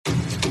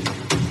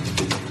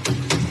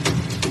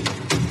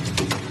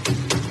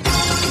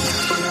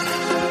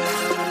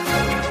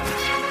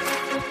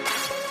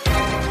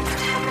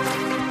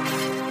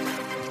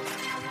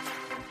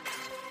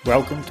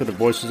Welcome to the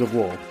Voices of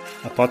War,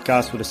 a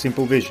podcast with a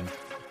simple vision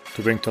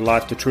to bring to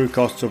life the true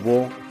costs of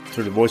war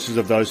through the voices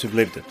of those who've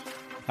lived it.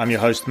 I'm your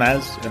host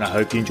Maz, and I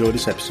hope you enjoy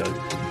this episode.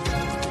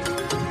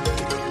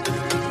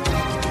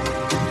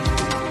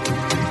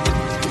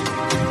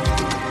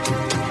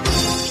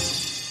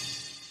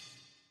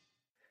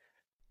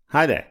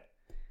 Hi there.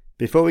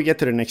 Before we get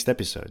to the next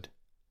episode,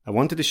 I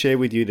wanted to share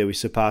with you that we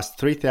surpassed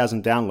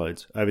 3,000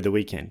 downloads over the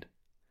weekend.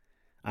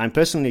 I'm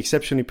personally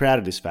exceptionally proud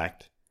of this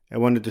fact. I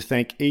wanted to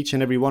thank each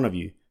and every one of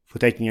you for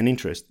taking an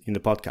interest in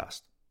the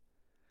podcast.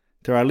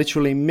 There are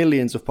literally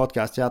millions of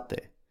podcasts out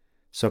there,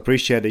 so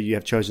appreciate that you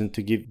have chosen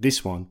to give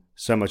this one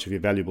so much of your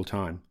valuable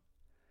time.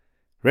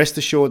 Rest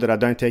assured that I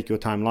don't take your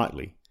time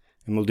lightly,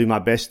 and will do my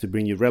best to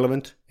bring you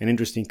relevant and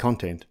interesting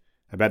content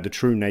about the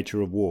true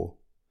nature of war.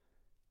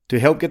 To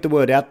help get the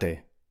word out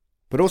there,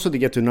 but also to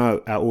get to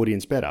know our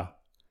audience better,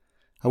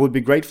 I would be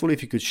grateful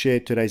if you could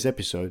share today's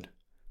episode,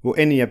 or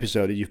any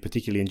episode that you've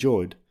particularly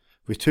enjoyed,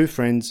 with two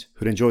friends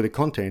who'd enjoy the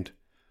content,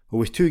 or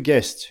with two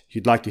guests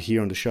you'd like to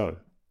hear on the show.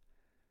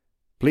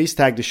 Please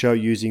tag the show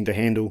using the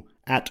handle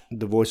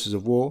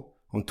 @TheVoicesOfWar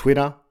on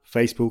Twitter,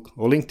 Facebook,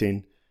 or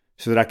LinkedIn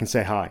so that I can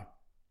say hi.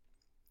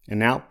 And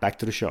now, back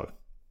to the show.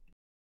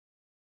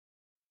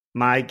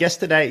 My guest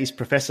today is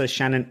Professor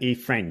Shannon E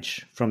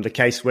from the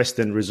Case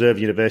Western Reserve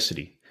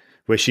University,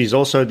 where she's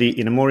also the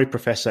Inamori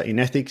Professor in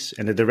Ethics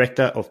and the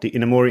Director of the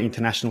Inamori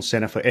International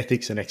Center for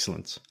Ethics and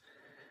Excellence.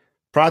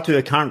 Prior to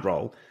her current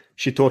role,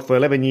 she taught for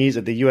 11 years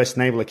at the US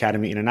Naval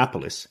Academy in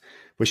Annapolis,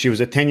 where she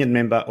was a tenured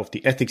member of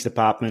the Ethics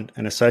Department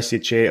and Associate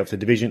Chair of the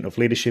Division of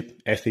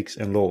Leadership, Ethics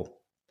and Law.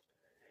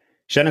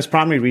 Shannon's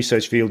primary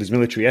research field is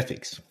military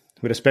ethics,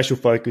 with a special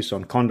focus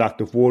on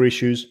conduct of war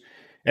issues,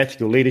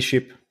 ethical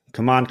leadership,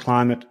 command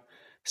climate,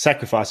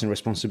 sacrifice and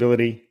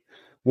responsibility,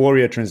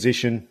 warrior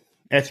transition,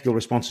 ethical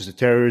responses to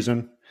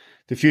terrorism,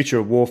 the future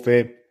of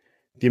warfare,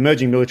 the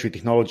emerging military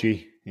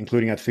technology,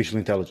 including artificial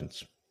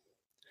intelligence.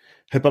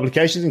 Her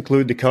publications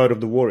include The Code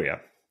of the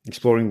Warrior,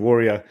 exploring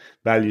warrior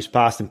values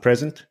past and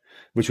present,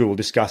 which we will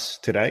discuss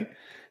today,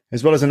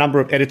 as well as a number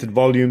of edited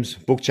volumes,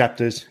 book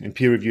chapters, and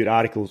peer-reviewed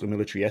articles on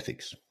military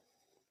ethics.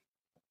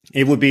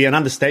 It would be an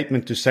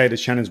understatement to say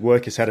that Shannon's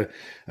work has had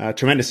a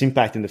tremendous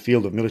impact in the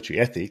field of military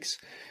ethics,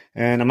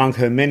 and among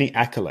her many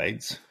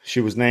accolades,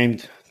 she was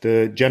named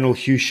the General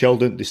Hugh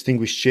Sheldon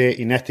Distinguished Chair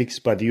in Ethics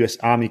by the US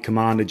Army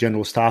Commander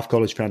General Staff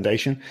College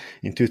Foundation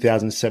in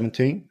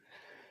 2017,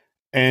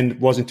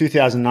 and was in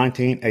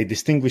 2019 a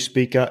distinguished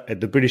speaker at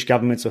the British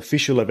government's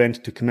official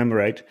event to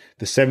commemorate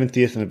the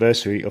 70th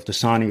anniversary of the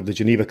signing of the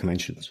Geneva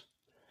Conventions.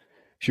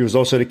 She was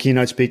also the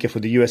keynote speaker for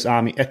the US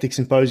Army Ethics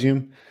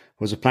Symposium,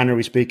 was a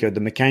plenary speaker at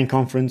the McCain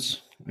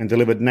Conference, and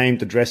delivered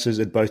named addresses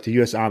at both the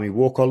US Army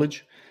War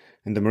College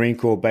and the Marine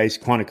Corps Base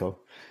Quantico,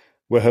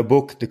 where her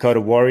book, The Code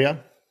of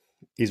Warrior,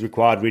 is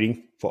required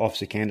reading for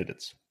officer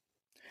candidates.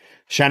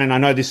 Shannon, I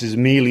know this is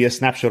merely a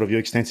snapshot of your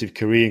extensive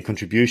career and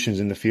contributions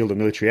in the field of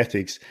military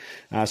ethics,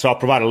 so I'll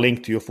provide a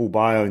link to your full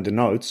bio in the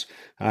notes,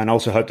 and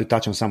also hope to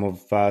touch on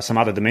some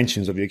other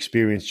dimensions of your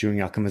experience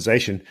during our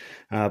conversation.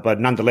 But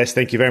nonetheless,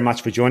 thank you very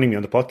much for joining me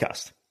on the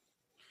podcast.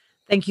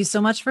 Thank you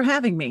so much for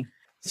having me.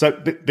 So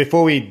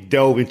before we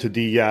delve into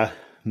the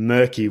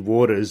murky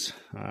waters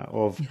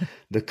of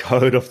the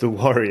Code of the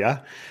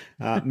Warrior,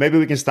 maybe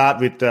we can start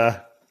with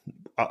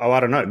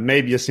I don't know,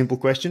 maybe a simple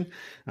question.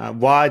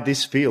 Why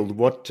this field?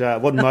 What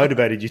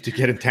motivated you to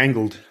get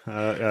entangled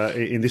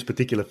in this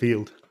particular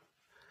field?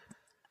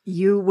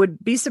 You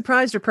would be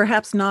surprised, or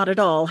perhaps not at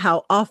all,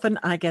 how often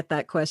I get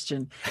that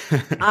question.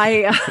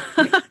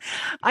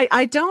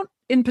 I don't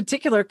in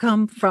particular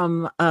come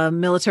from a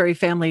military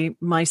family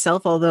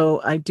myself,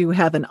 although I do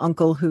have an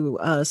uncle who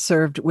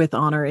served with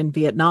honor in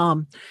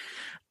Vietnam.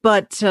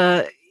 But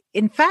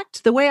in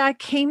fact, the way I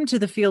came to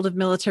the field of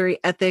military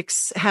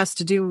ethics has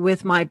to do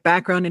with my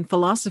background in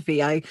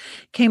philosophy. I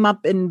came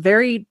up in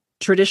very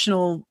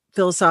traditional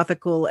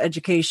philosophical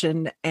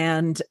education,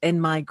 and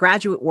in my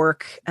graduate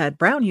work at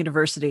Brown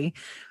University,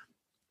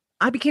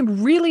 I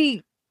became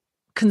really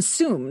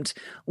consumed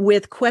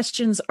with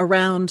questions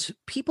around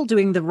people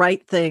doing the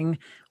right thing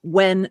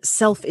when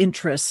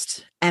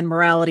self-interest and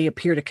morality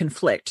appear to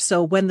conflict.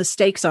 So when the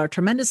stakes are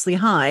tremendously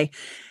high,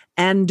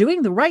 and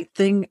doing the right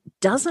thing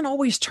doesn't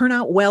always turn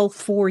out well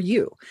for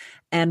you,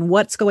 and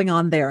what's going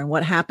on there and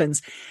what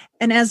happens.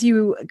 And as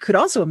you could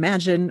also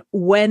imagine,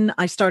 when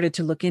I started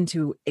to look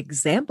into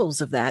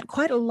examples of that,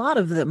 quite a lot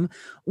of them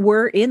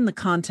were in the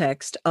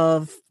context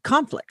of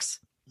conflicts.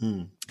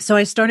 So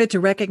I started to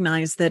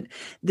recognize that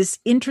this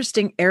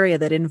interesting area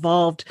that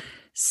involved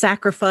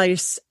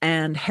sacrifice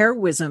and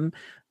heroism,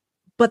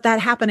 but that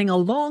happening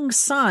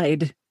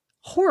alongside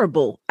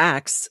horrible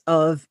acts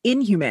of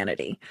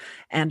inhumanity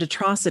and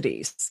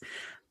atrocities,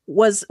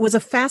 was a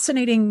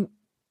fascinating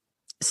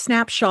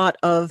snapshot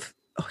of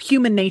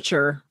human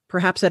nature,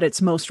 perhaps at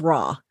its most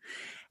raw.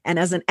 And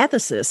as an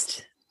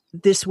ethicist,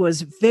 this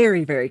was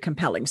very, very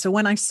compelling. So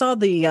when I saw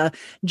the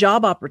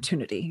job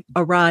opportunity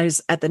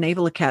arise at the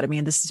Naval Academy,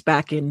 and this is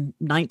back in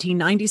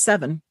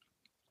 1997,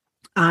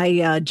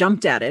 I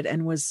jumped at it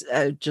and was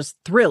just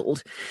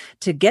thrilled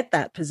to get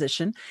that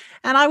position.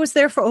 And I was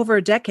there for over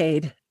a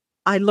decade.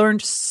 I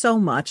learned so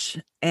much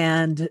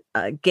and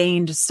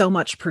gained so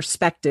much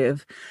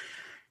perspective.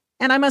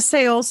 And I must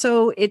say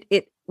also,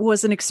 it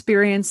was an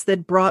experience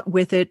that brought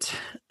with it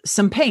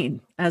some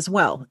pain as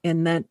well,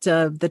 in that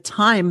the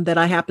time that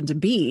I happened to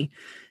be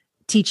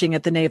teaching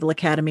at the Naval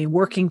Academy,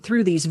 working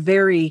through these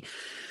very,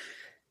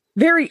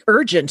 very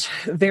urgent,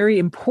 very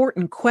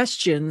important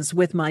questions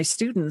with my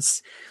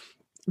students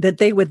that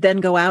they would then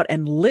go out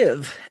and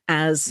live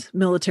as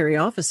military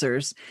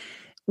officers,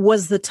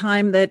 was the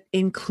time that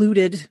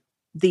included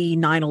the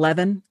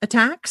 9/11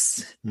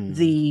 attacks,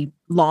 the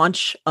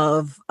launch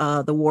of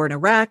the war in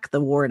Iraq,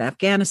 the war in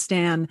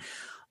Afghanistan.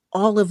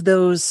 All of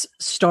those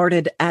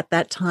started at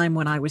that time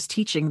when I was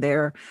teaching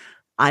there.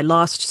 I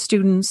lost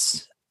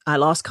students, I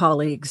lost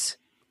colleagues.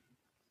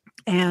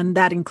 And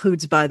that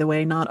includes, by the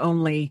way, not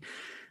only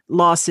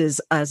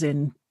losses as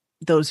in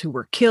those who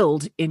were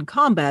killed in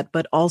combat,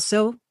 but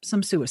also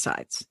some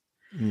suicides.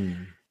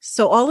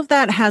 So all of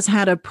that has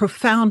had a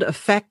profound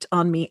effect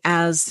on me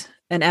as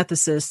an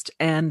ethicist.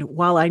 And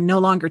while I no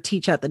longer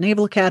teach at the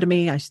Naval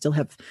Academy, I still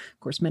have, of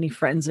course, many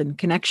friends and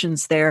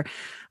connections there.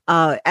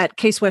 At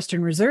Case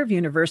Western Reserve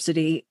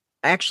University,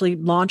 I actually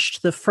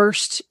launched the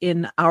first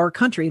in our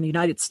country, in the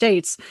United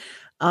States,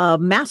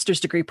 master's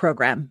degree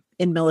program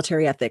in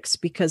military ethics,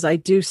 because I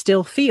do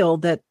still feel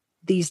that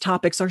these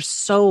topics are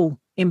so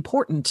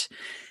important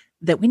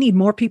that we need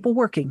more people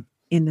working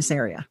in this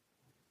area.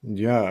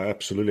 Yeah,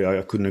 absolutely.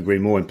 I couldn't agree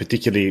more, and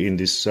particularly in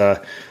this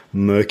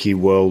murky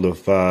world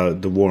of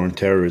the war on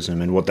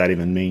terrorism and what that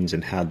even means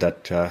and how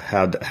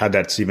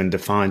that's even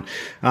defined.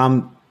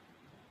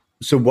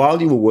 So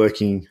while you were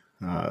working,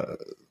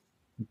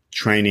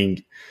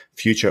 training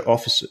future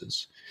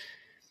officers,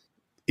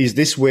 is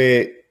this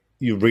where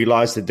you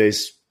realized that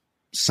there's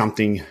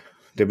something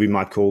that we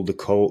might call the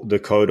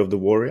code of the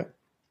warrior?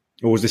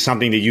 Or was this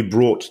something that you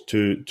brought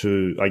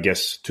to I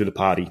guess, to the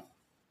party?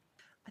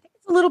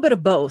 A little bit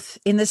of both,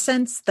 in the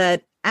sense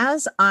that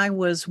as I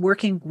was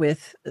working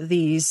with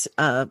these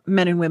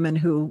men and women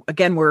who,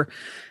 again, were,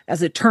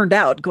 as it turned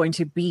out, going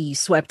to be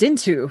swept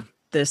into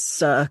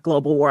this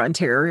global war on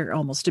terror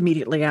almost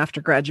immediately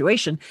after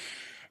graduation,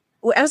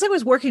 as I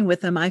was working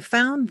with them, I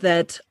found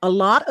that a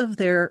lot of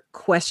their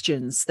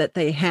questions that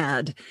they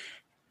had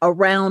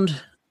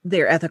around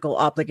their ethical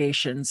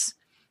obligations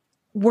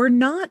were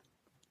not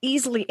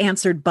easily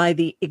answered by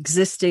the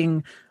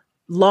existing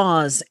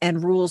laws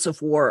and rules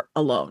of war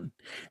alone,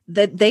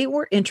 that they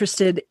were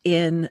interested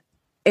in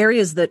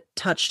areas that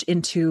touched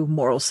into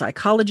moral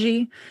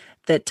psychology,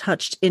 that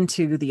touched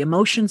into the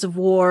emotions of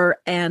war,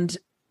 and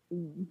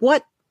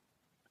what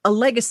a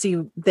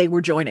legacy they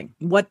were joining,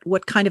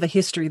 what kind of a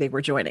history they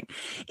were joining.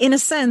 In a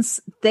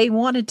sense, they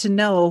wanted to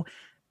know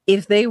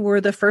if they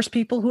were the first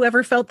people who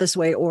ever felt this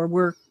way or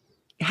were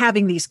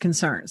having these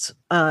concerns,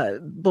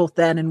 both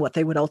then and what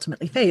they would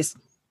ultimately face.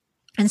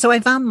 And so I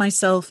found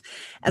myself,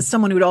 as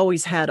someone who'd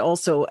always had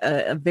also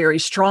a very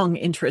strong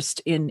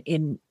interest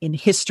in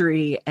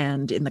history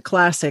and in the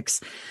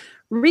classics,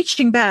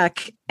 reaching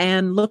back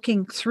and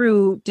looking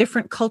through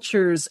different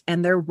cultures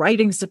and their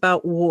writings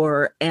about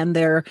war and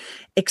their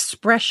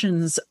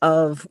expressions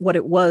of what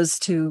it was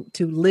to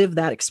live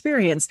that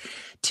experience,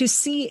 to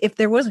see if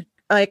there was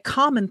a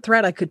common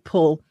thread I could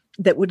pull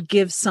that would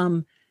give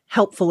some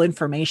helpful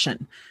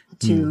information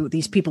to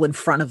these people in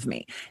front of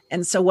me.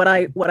 And so what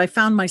I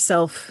found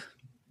myself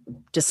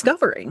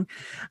discovering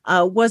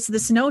was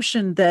this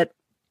notion that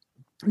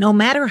no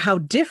matter how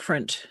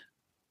different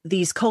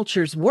these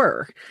cultures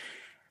were,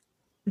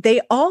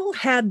 they all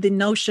had the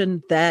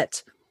notion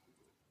that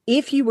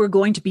if you were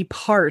going to be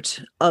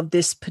part of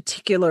this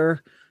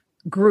particular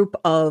group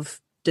of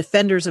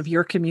defenders of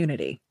your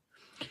community,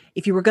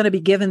 if you were going to be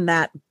given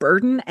that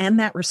burden and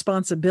that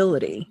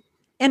responsibility,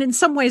 and in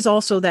some ways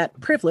also that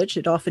privilege,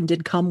 it often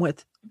did come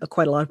with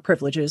quite a lot of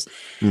privileges,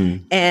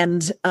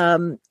 and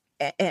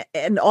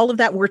all of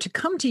that were to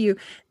come to you,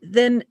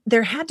 then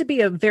there had to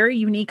be a very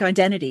unique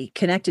identity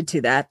connected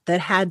to that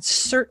had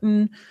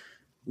certain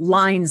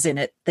lines in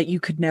it that you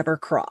could never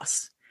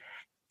cross.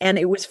 And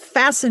it was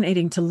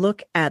fascinating to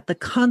look at the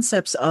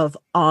concepts of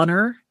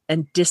honor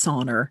and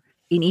dishonor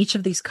in each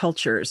of these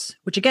cultures,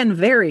 which again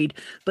varied,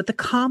 but the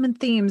common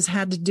themes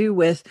had to do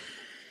with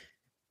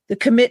the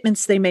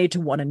commitments they made to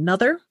one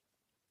another,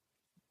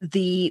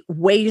 the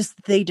ways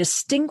they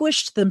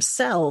distinguished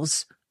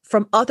themselves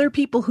from other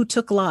people who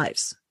took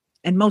lives,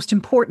 and most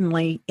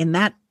importantly, in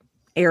that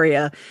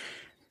area,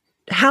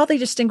 how they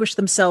distinguished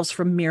themselves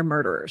from mere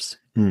murderers.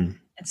 And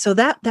so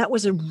that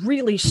was a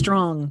really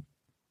strong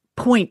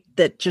point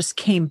that just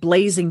came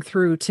blazing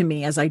through to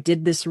me as I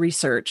did this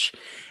research.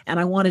 And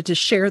I wanted to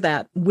share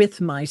that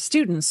with my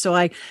students. So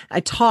I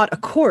taught a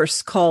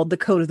course called The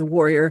Code of the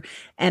Warrior,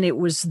 and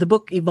the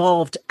book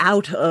evolved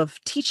out of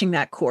teaching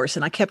that course.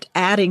 And I kept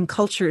adding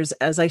cultures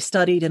as I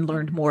studied and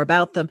learned more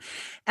about them.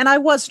 And I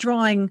was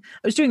doing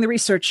the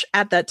research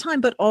at that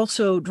time, but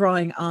also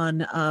drawing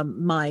on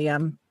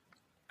my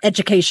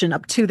education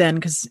up to then,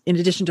 because in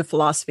addition to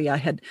philosophy, I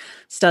had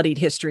studied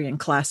history and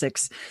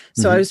classics.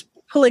 So I was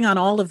pulling on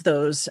all of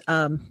those.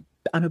 I'm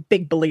a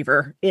big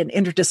believer in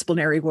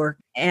interdisciplinary work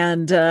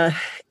and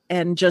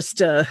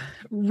just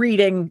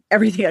reading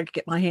everything I could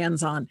get my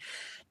hands on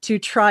to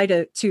try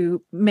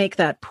to make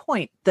that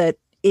point that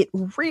it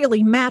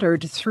really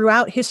mattered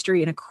throughout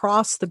history and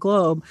across the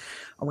globe,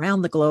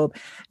 around the globe,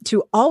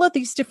 to all of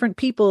these different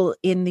people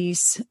in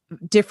these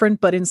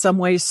different, but in some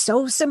ways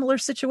so similar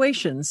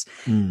situations,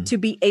 to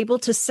be able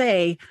to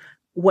say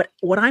what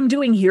I'm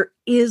doing here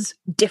is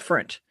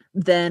different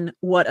than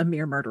what a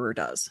mere murderer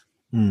does.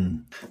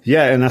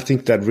 Yeah, and I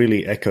think that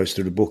really echoes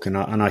through the book, and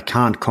I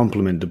can't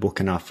compliment the book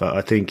enough.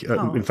 I think,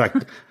 in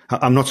fact,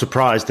 I'm not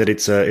surprised that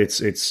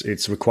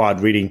it's required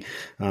reading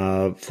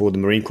for the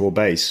Marine Corps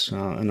base,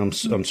 and I'm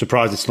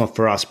surprised it's not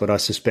for us. But I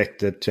suspect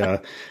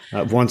that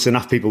once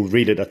enough people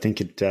read it, I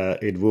think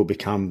it will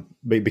become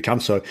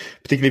so.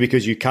 Particularly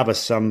because you cover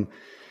some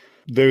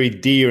very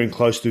dear and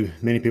close to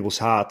many people's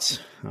hearts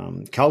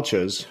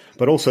cultures,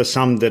 but also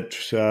some that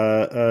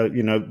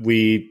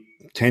we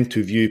tend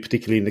to view,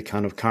 particularly in the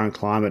kind of current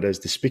climate, as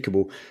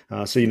despicable.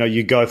 So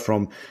you go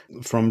from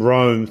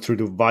Rome through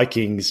to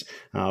Vikings.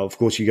 Of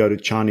course, you go to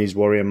Chinese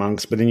warrior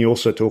monks, but then you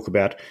also talk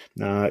about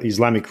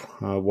Islamic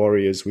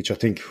warriors, which I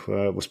think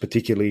was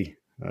particularly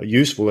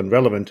useful and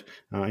relevant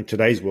in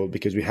today's world,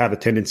 because we have a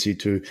tendency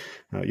to,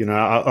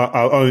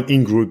 our own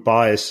in-group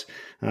bias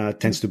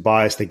tends to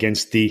bias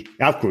against the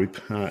out-group,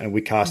 and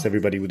we cast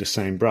everybody with the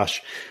same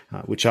brush,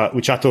 which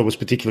I thought was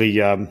particularly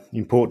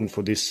important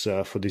for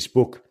this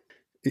book.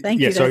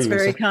 Thank you. That's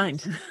very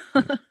kind.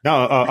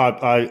 No,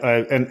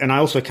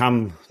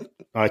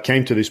 I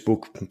came to this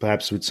book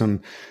perhaps with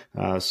some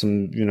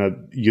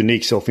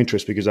unique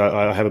self-interest, because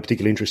I have a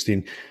particular interest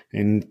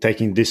in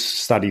taking this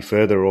study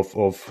further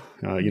of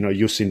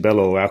jus in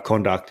bello, our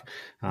conduct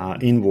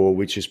in war,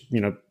 which is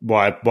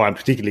why I'm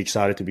particularly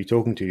excited to be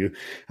talking to you.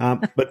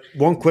 But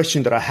one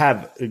question that I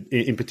have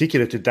in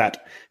particular to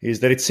that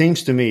is that it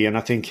seems to me, and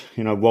I think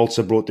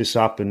Walzer brought this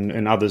up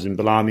and others in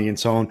Bellamy and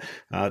so on,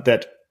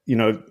 that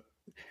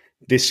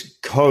this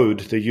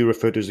code that you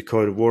refer to as the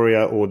Code of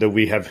Warrior, or that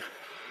we have,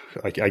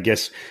 I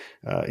guess,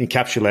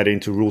 encapsulated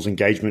into rules of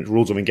engagement,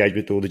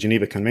 or the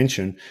Geneva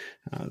Convention,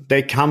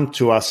 they come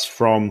to us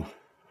from,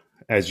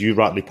 as you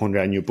rightly pointed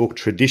out in your book,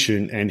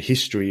 tradition and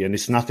history, and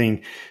it's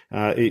nothing.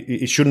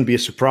 It shouldn't be a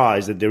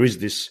surprise that there is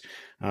this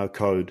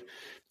code.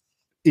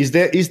 Is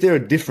there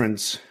a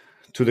difference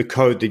to the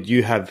code that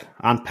you have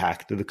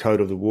unpacked, to the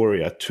Code of the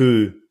Warrior,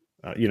 to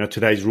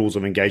today's rules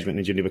of engagement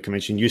in the Geneva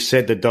Convention? You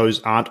said that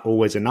those aren't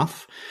always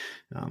enough.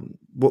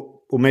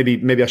 Or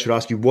maybe I should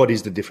ask you, what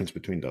is the difference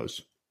between those?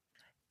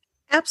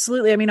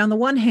 Absolutely. I mean, on the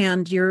one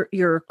hand,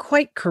 you're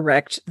quite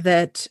correct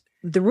that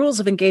the rules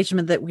of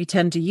engagement that we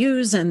tend to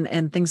use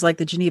and things like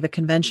the Geneva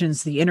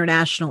Conventions, the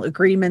international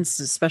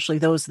agreements, especially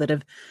those that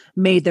have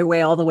made their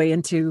way all the way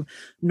into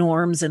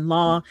norms and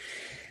law,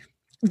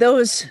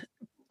 those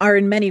are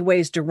in many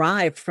ways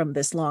derived from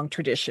this long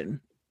tradition.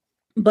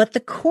 But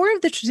the core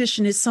of the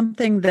tradition is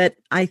something that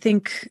I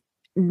think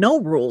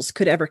no rules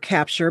could ever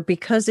capture,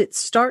 because it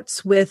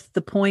starts with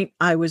the point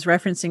I was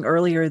referencing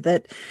earlier,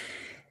 that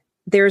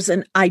there's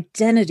an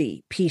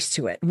identity piece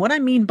to it. And what I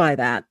mean by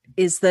that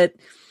is that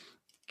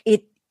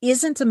it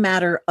isn't a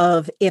matter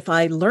of, if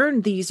I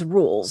learn these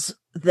rules,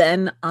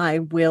 then I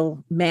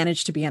will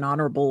manage to be an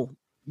honorable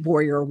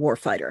warrior or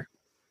warfighter.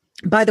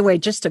 By the way,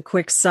 just a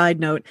quick side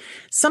note,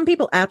 some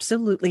people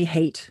absolutely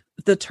hate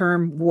the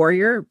term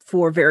warrior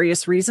for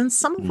various reasons,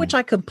 some of which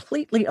I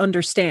completely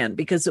understand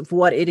because of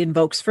what it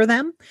invokes for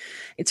them.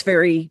 It's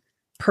very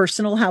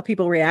personal how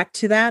people react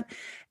to that.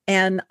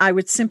 And I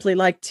would simply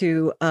like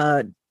to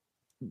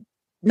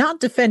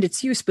not defend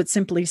its use, but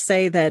simply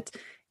say that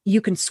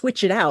you can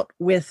switch it out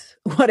with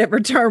whatever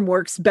term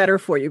works better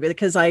for you,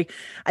 because I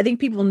think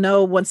people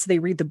know, once they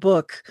read the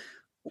book,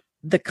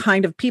 the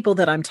kind of people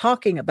that I'm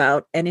talking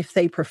about, and if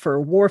they prefer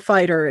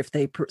warfighter,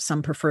 if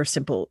some prefer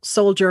simple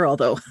soldier,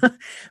 although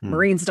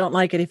Marines don't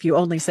like it if you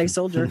only say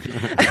soldier,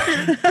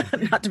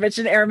 not to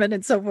mention airmen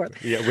and so forth.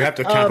 Yeah, we have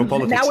to account for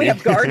politics. Now we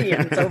have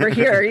guardians over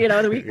here.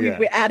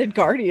 We added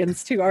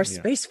guardians to our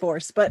Space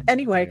Force. But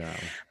anyway,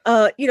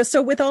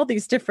 so with all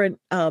these different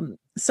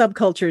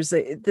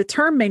subcultures, the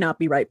term may not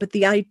be right, but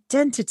the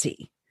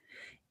identity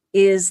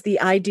is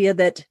the idea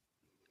that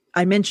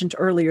I mentioned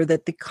earlier,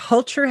 that the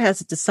culture has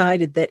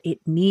decided that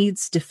it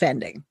needs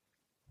defending.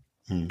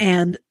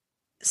 And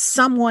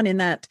someone in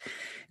that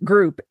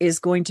group is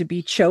going to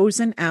be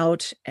chosen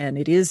out, and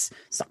it is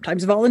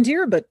sometimes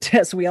volunteer, but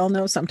as we all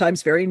know,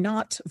 sometimes very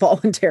not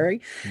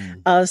voluntary.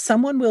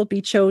 Someone will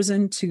be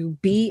chosen to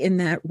be in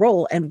that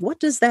role. And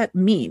what does that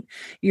mean?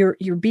 You're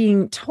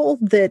being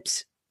told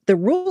that the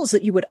rules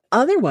that you would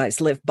otherwise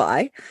live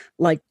by,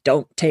 like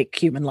don't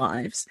take human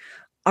lives,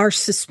 are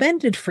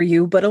suspended for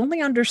you, but only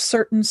under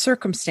certain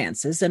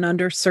circumstances and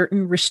under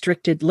certain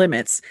restricted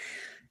limits.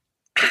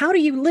 How do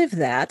you live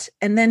that?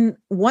 And then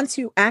once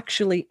you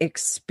actually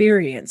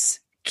experience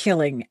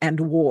killing and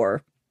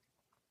war,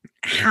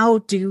 how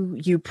do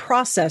you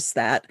process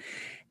that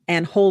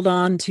and hold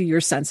on to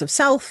your sense of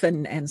self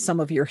and some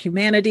of your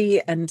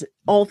humanity and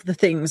all of the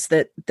things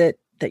that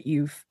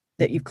you've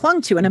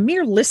clung to. And a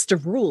mere list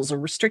of rules or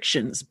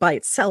restrictions by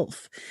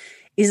itself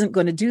isn't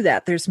going to do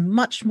that. There's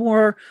much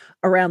more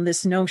around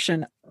this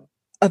notion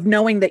of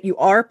knowing that you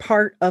are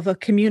part of a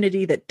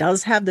community that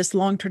does have this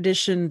long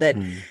tradition, that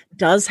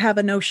does have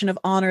a notion of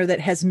honor,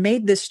 that has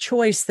made this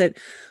choice that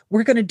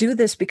we're going to do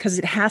this because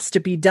it has to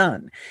be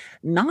done,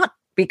 not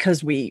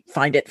because we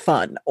find it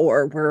fun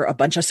or we're a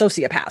bunch of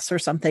sociopaths or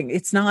something.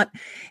 It's not,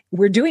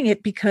 we're doing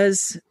it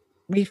because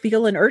we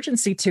feel an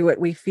urgency to it.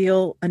 We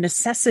feel a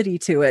necessity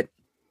to it.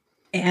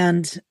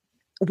 And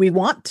we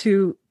want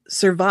to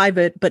survive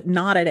it, but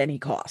not at any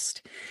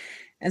cost.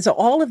 And so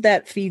all of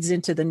that feeds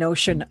into the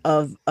notion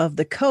of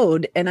the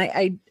code. And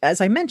I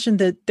as I mentioned,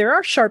 that there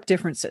are sharp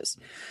differences.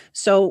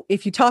 So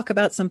if you talk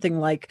about something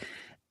like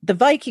the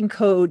Viking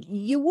Code,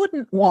 you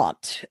wouldn't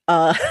want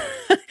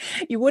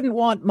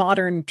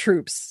modern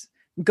troops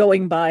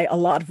going by a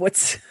lot of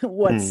what's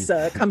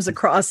comes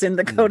across in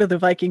the Code of the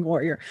Viking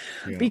Warrior,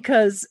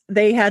 because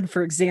they had,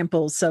 for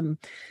example, some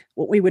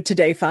what we would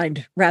today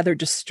find rather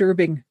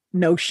disturbing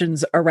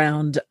notions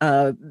around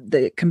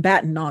the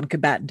combatant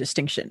non-combatant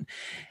distinction.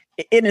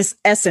 In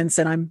essence,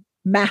 and I'm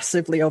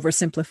massively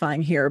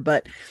oversimplifying here,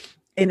 but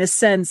in a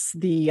sense,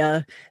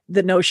 the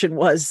notion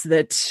was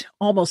that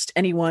almost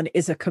anyone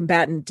is a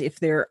combatant if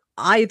they're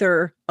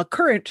either a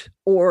current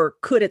or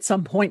could at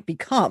some point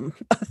become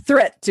a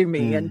threat to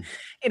me. And,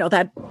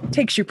 that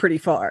takes you pretty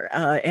far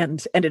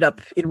and ended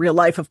up in real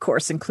life, of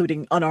course,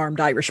 including unarmed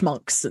Irish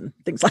monks and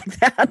things like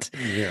that.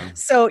 Yeah.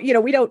 So, you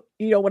don't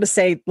want to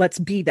say, let's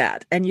be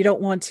that. And you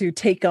don't want to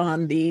take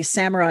on the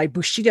samurai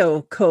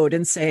Bushido code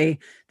and say,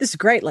 this is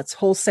great, let's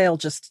wholesale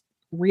just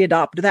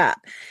readopt that.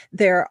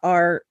 There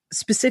are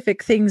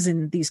specific things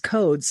in these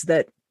codes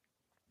that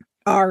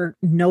are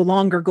no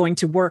longer going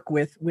to work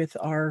with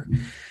our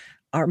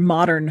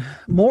modern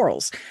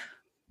morals.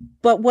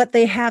 But what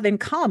they have in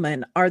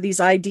common are these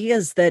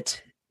ideas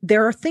that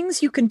there are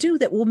things you can do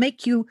that will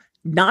make you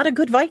not a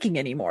good Viking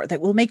anymore,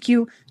 that will make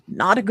you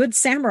not a good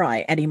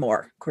samurai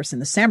anymore. Of course, in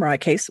the samurai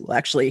case, it will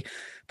actually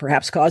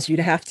perhaps cause you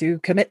to have to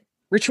commit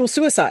ritual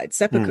suicide,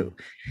 seppuku.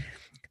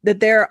 That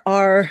there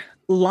are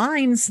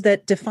lines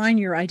that define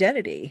your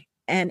identity.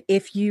 And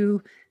if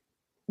you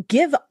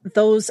give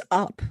those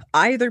up,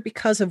 either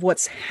because of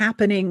what's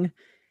happening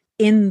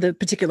in the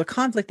particular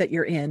conflict that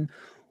you're in,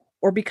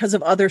 or because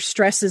of other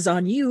stresses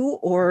on you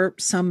or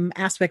some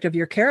aspect of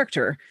your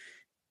character,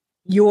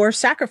 you're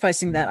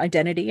sacrificing that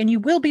identity and you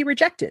will be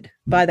rejected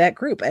by that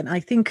group. And I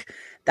think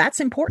that's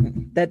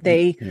important, that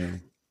they,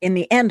 in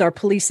the end, are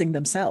policing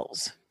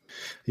themselves.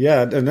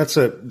 Yeah, and I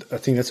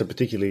think that's a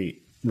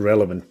particularly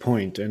relevant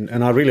point.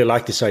 And I really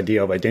like this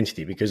idea of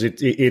identity because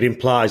it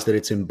implies that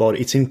it's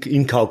embodied, it's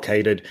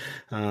inculcated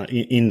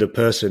in the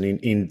person,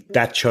 in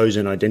that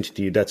chosen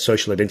identity, that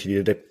social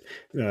identity that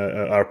they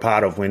are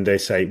part of when they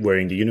say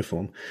wearing the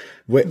uniform.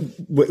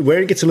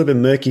 Where it gets a little bit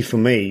murky for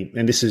me,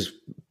 and this is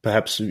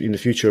perhaps in the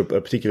future a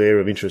particular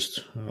area of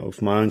interest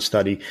of my own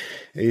study,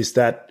 is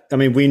that, I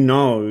mean, we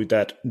know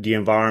that the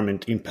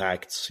environment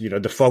impacts,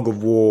 the fog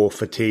of war,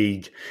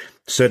 fatigue,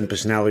 certain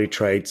personality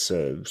traits,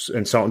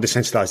 and so on,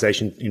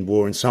 desensitization in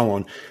war and so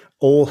on,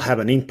 all have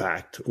an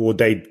impact, or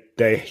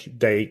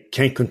they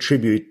can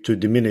contribute to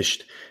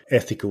diminished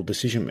ethical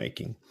decision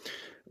making,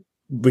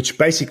 which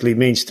basically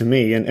means to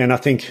me, and I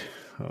think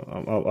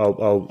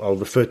I'll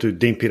refer to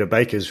Dean Peter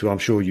Bakers, who I'm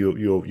sure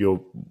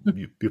you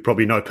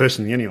probably know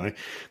personally anyway.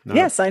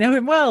 Yes, I know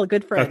him well.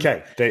 Good friend.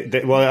 Okay.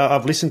 Well,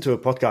 I've listened to a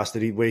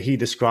podcast where he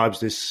describes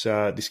this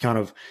kind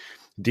of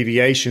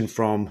deviation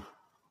from,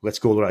 let's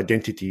call it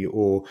identity,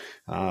 or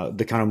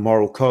the kind of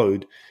moral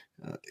code.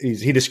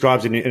 He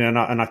describes it, and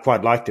I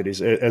quite liked it,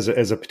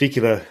 as a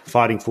particular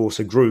fighting force,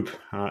 a group,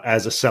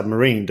 as a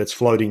submarine that's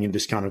floating in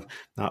this kind of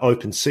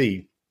open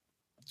sea.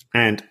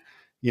 And,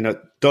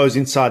 those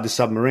inside the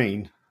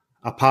submarine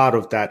are part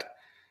of that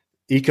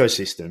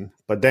ecosystem,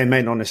 but they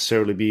may not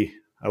necessarily be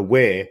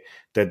aware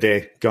that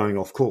they're going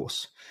off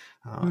course.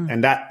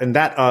 And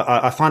that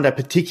I find that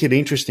particularly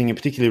interesting and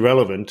particularly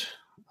relevant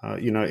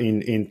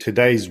in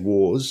today's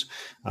wars,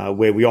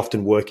 where we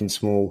often work in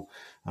small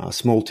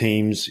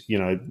teams.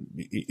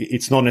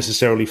 It's not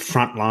necessarily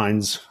front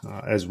lines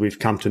as we've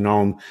come to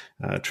know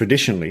them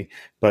traditionally,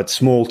 but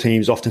small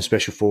teams, often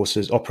special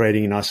forces,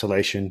 operating in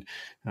isolation,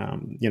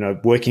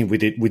 working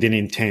within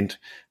intent.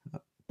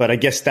 But I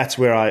guess that's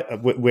where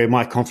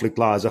my conflict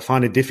lies. I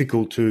find it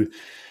difficult to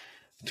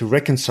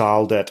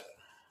reconcile that,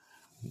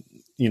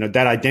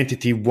 that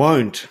identity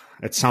won't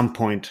at some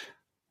point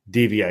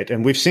deviate.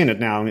 And we've seen it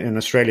now in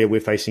Australia. We're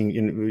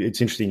facing,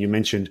 it's interesting you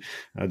mentioned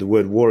the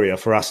word warrior.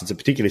 For us, it's a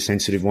particularly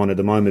sensitive one at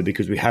the moment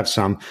because we have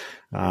some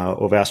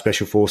of our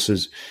special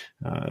forces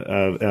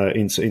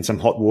in some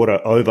hot water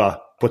over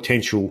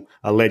potential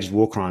alleged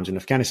war crimes in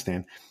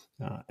Afghanistan.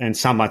 And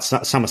some are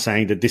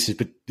saying that this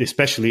is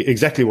especially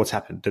exactly what's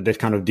happened, that they've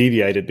kind of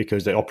deviated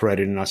because they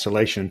operated in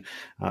isolation,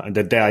 and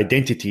that their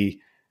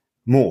identity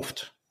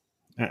morphed.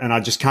 And I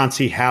just can't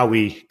see how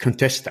we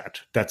contest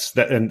that.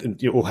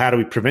 Or how do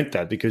we prevent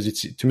that? Because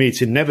to me,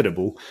 it's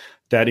inevitable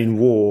that in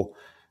war,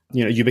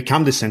 you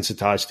become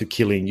desensitized to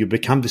killing. You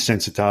become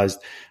desensitized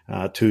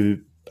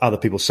to other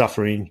people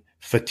suffering.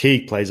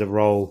 Fatigue plays a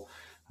role.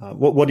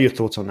 What are your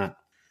thoughts on that?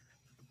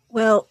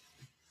 Well,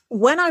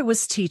 when I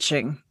was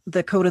teaching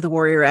the Code of the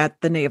Warrior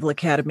at the Naval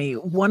Academy,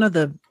 one of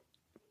the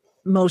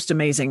most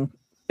amazing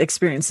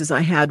experiences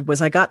I had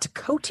was I got to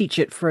co-teach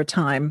it for a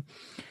time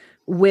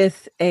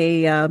with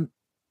a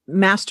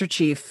Master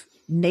Chief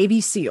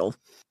Navy SEAL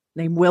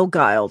named Will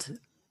Guild,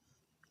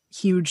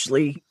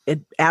 hugely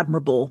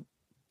admirable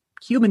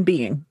human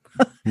being,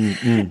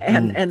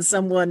 and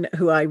someone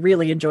who I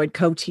really enjoyed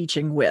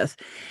co-teaching with.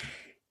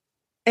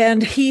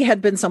 And he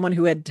had been someone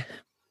who had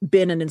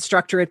been an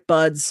instructor at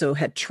BUD/S, so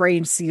had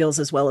trained SEALs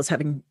as well as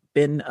having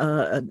been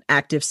an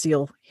active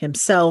SEAL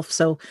himself.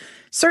 So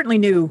certainly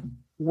knew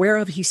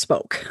whereof he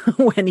spoke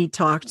when he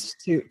talked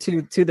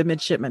to the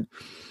midshipmen.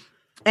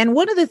 And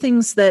one of the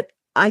things that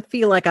I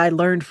feel like I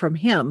learned from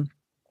him,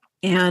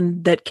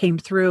 and that came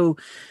through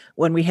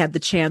when we had the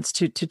chance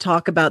to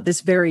talk about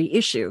this very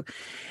issue,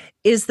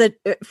 is that,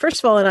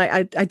 first of all, and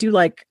I do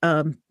like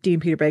Dean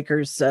Peter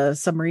Baker's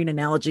submarine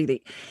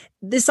analogy,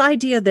 this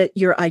idea that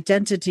your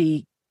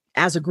identity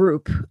as a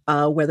group,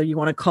 whether you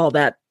want to call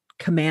that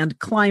command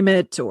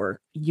climate or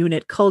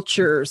unit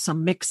culture or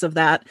some mix of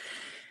that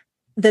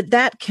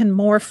can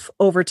morph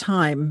over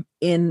time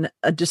in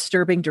a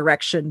disturbing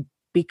direction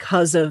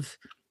because of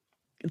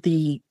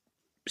the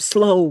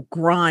slow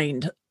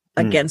grind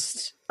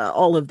against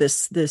all of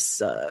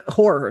this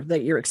horror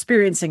that you're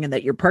experiencing and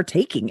that you're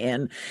partaking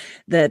in,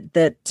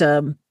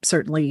 that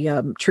certainly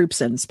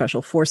troops and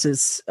special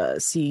forces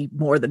see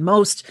more than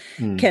most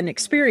can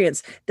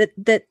experience,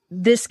 that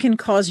this can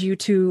cause you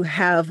to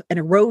have an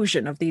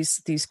erosion of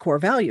these core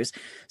values.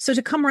 So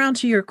to come around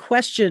to your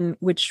question,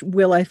 which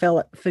I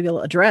feel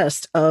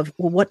addressed, of,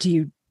 well,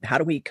 how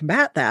do we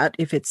combat that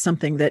if it's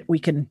something that we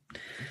can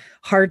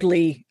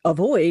hardly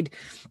avoid?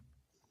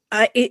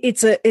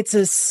 It's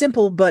a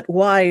simple but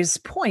wise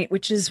point,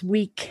 which is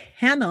we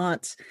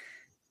cannot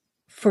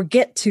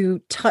forget to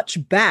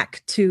touch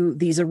back to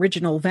these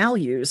original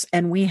values.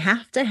 And we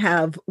have to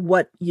have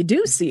what you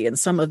do see in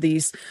some of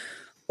these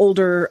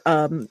older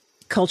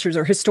cultures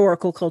or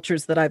historical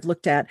cultures that I've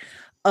looked at,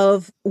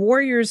 of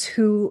warriors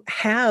who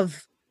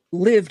have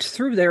lived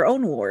through their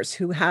own wars,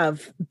 who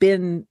have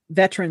been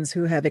veterans,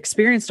 who have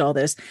experienced all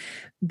this,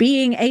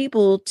 being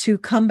able to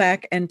come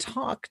back and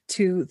talk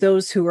to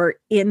those who are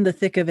in the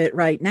thick of it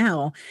right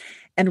now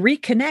and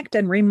reconnect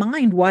and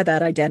remind why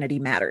that identity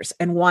matters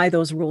and why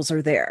those rules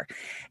are there.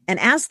 And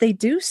as they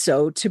do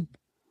so, to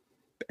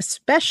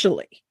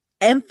especially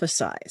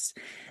emphasize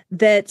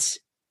that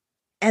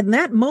at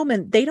that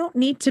moment, they don't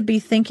need to be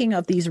thinking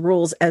of these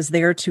rules as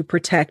there to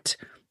protect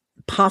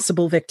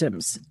possible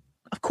victims.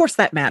 Of course,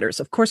 that matters.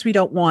 Of course, we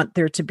don't want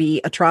there to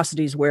be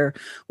atrocities where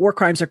war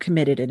crimes are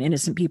committed and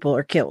innocent people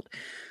are killed.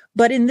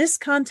 But in this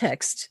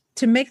context,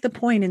 to make the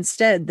point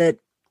instead that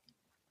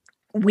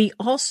we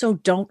also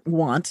don't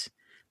want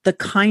the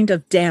kind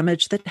of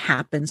damage that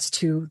happens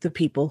to the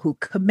people who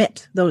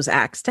commit those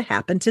acts to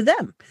happen to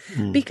them.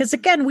 Because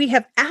again, we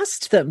have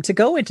asked them to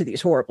go into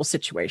these horrible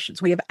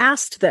situations. We have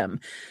asked them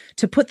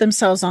to put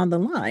themselves on the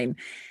line,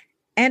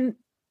 and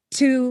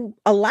to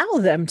allow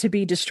them to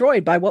be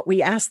destroyed by what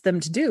we asked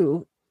them to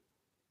do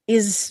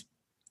is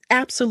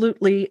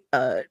absolutely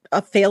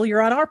a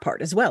failure on our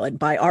part as well. And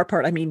by our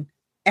part, I mean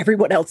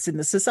everyone else in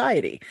the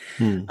society.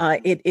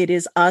 It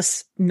is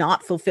us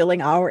not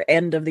fulfilling our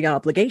end of the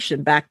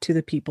obligation back to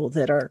the people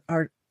that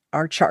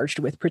are charged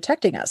with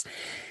protecting us.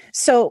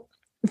 So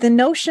the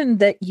notion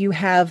that you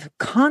have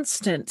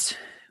constant,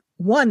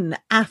 one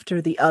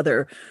after the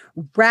other,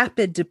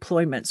 rapid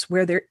deployments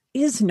where there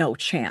is no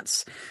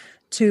chance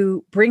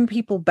to bring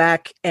people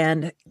back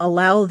and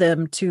allow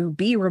them to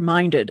be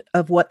reminded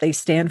of what they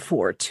stand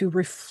for, to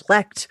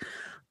reflect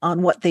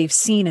on what they've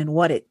seen and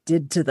what it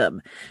did to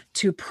them,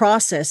 to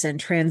process and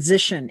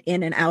transition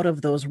in and out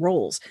of those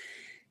roles.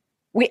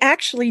 We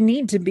actually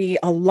need to be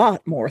a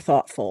lot more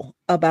thoughtful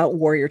about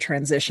warrior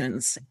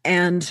transitions.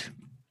 And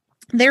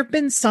there have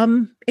been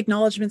some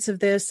acknowledgments of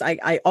this.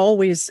 I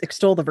always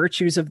extol the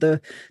virtues of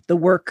the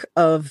work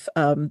of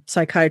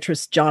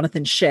psychiatrist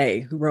Jonathan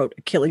Shea, who wrote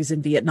Achilles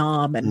in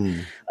Vietnam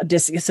and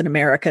Odysseus in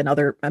America and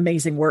other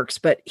amazing works.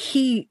 But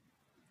he,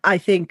 I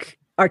think,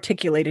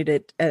 articulated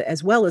it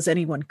as well as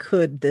anyone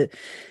could, the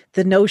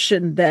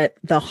notion that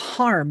the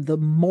harm, the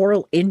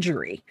moral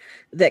injury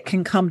that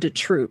can come to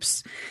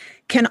troops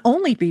can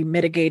only be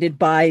mitigated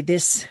by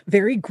this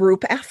very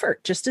group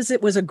effort, just as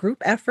it was a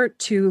group effort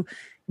to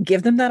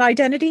give them that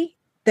identity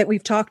that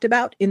we've talked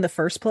about in the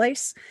first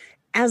place.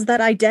 As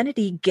that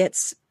identity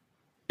gets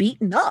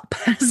beaten up,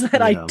 as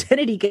that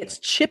identity gets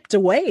chipped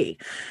away,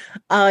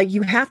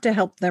 you have to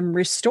help them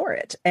restore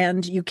it.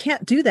 And you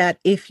can't do that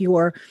if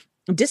you're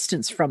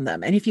distance from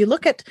them. And if you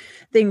look at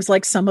things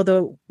like some of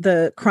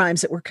the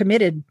crimes that were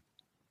committed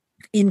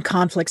in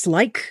conflicts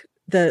like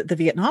the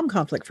Vietnam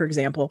conflict, for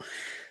example,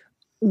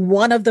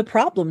 one of the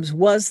problems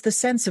was the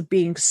sense of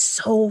being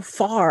so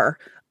far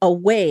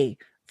away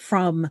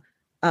from,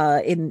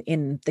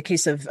 in the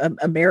case of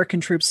American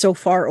troops, so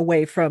far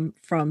away from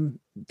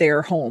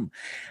their home,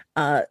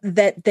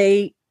 that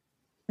they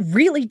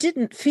really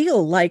didn't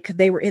feel like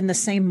they were in the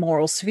same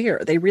moral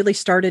sphere. They really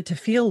started to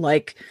feel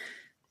like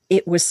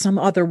it was some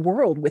other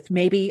world with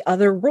maybe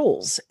other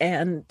rules.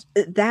 And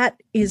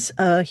that is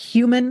a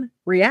human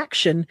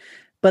reaction,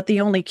 but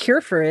the only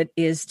cure for it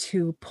is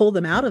to pull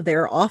them out of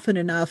there often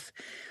enough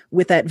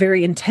with that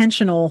very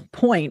intentional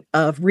point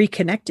of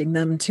reconnecting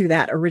them to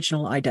that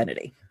original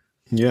identity.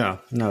 Yeah,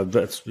 no,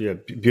 that's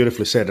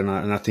beautifully said, and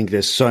I think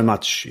there's so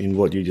much in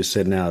what you just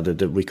said now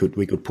that we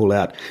could pull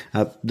out.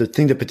 The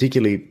thing that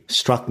particularly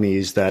struck me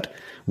is that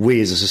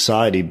we as a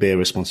society bear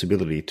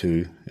responsibility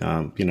to,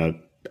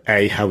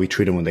 how we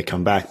treat them when they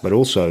come back, but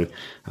also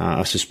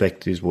I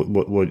suspect is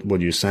what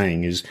you're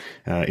saying is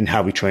in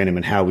how we train them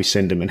and how we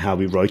send them and how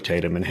we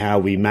rotate them and how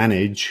we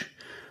manage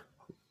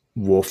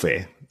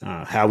warfare.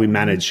 How we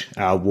manage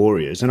our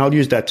warriors. And I'll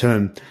use that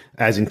term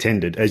as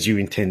intended, as you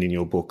intend in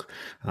your book.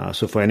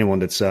 So for anyone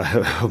that's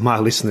my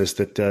listeners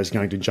that is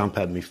going to jump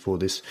at me for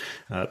this,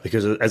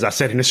 because as I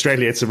said, in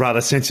Australia, it's a rather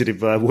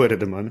sensitive word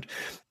at the moment.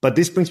 But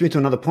this brings me to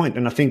another point,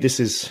 and I think this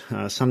is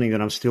something that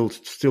I'm still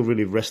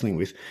really wrestling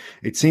with.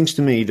 It seems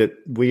to me that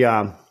we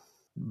are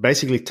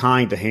basically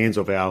tying the hands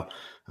of our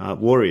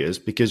warriors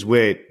because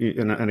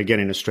and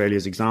again, in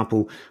Australia's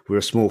example, we're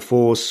a small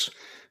force.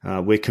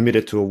 We're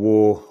committed to a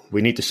war.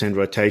 We need to send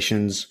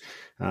rotations.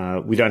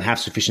 We don't have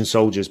sufficient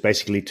soldiers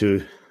basically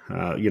to,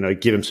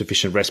 give them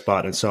sufficient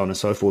respite and so on and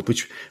so forth,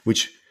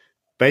 which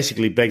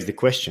basically begs the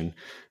question,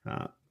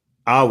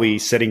 are we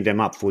setting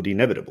them up for the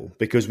inevitable?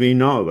 Because we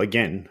know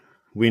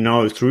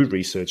through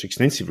research,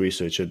 extensive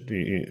research,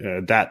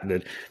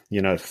 that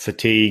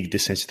fatigue,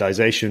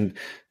 desensitization,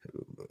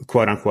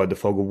 quote unquote, the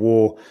fog of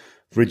war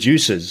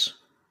reduces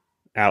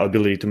our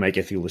ability to make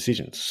ethical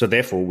decisions. So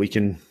therefore we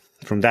can,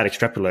 from that,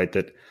 extrapolate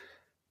that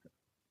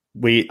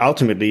we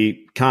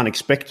ultimately can't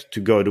expect to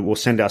go to or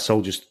send our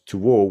soldiers to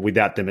war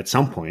without them at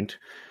some point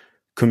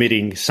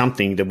committing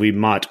something that we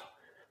might,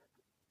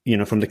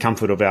 from the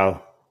comfort of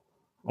our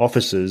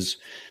officers,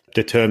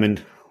 determine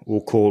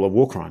or call a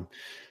war crime.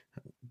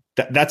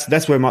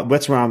 That's where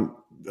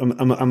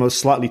I'm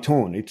slightly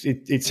torn.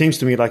 It seems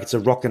to me like it's a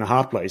rock and a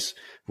hard place.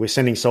 We're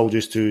sending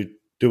soldiers to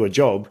do a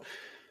job,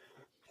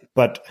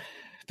 but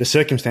the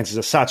circumstances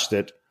are such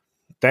that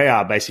they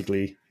are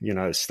basically,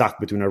 stuck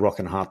between a rock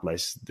and a hard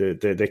place.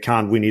 They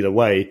can't win either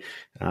way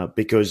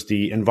because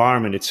the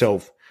environment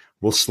itself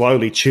will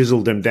slowly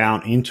chisel them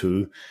down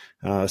into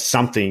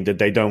something that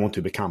they don't want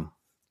to become.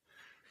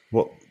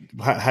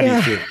 How do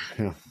you feel?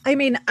 Yeah. I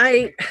mean,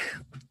 I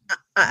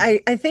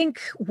think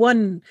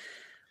one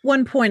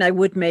point I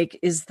would make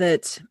is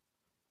that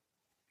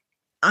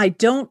I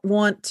don't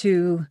want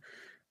to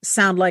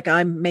sound like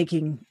I'm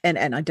making,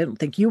 and I don't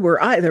think you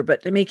were either,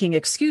 but making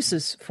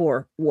excuses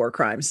for war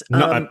crimes.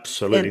 No,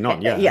 absolutely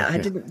not. Yeah. I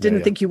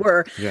didn't think you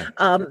were. Yeah.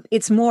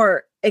 It's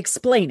more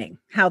explaining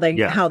how they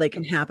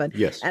can happen.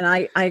 Yes. And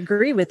I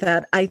agree with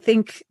that. I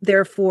think,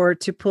 therefore,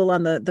 to pull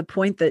on the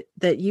point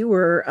that you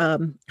were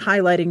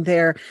highlighting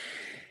there,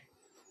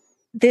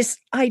 this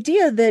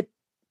idea that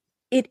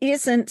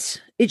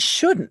it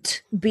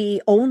shouldn't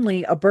be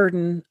only a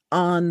burden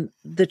on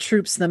the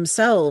troops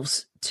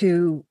themselves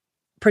to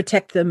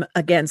protect them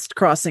against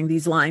crossing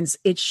these lines.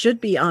 It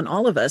should be on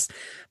all of us,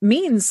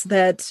 means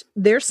that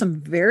there's some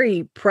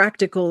very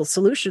practical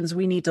solutions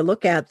we need to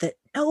look at that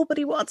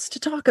nobody wants to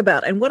talk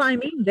about. And what I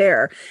mean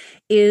there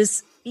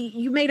is,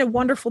 you made a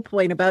wonderful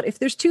point about if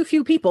there's too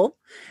few people,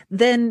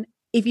 then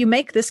if you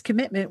make this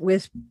commitment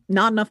with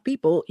not enough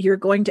people, you're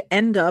going to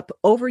end up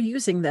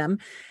overusing them.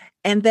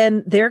 And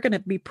then they're going to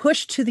be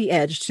pushed to the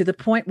edge to the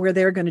point where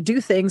they're going to do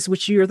things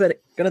which you're going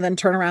to then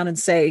turn around and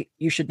say,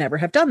 you should never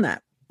have done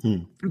that.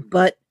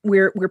 But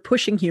we're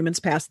pushing humans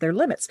past their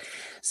limits.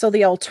 So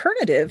the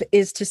alternative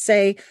is to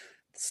say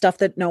stuff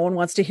that no one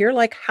wants to hear,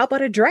 like, how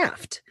about a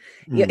draft?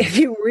 If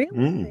you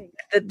really think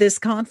that this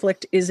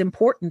conflict is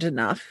important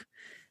enough,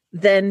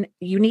 then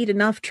you need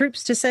enough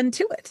troops to send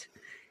to it.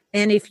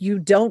 And if you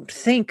don't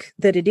think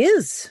that it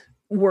is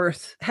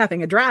worth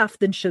having a draft,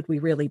 then should we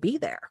really be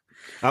there?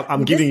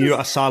 I'm giving you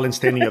a silent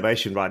standing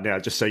ovation right now,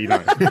 just so you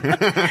know.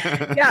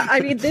 Yeah,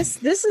 I mean,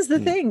 this is the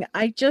thing.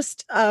 I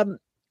just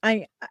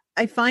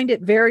I find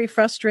it very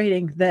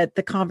frustrating that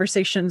the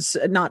conversations,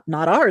 not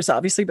ours,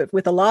 obviously, but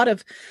with a lot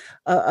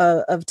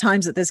of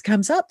times that this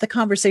comes up, the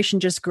conversation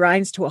just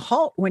grinds to a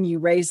halt when you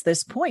raise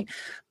this point.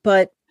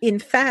 But in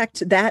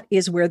fact, that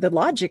is where the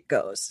logic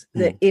goes.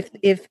 That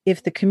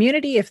if the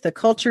community, if the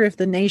culture, if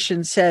the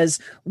nation says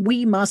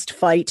we must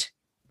fight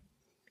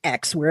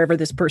X, wherever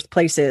this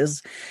place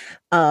is,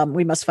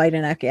 we must fight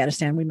in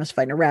Afghanistan, we must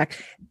fight in Iraq,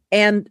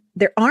 and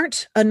there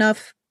aren't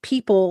enough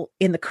people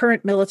in the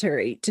current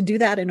military to do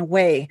that in a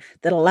way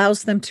that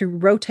allows them to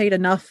rotate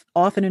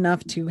often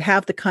enough to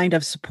have the kind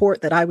of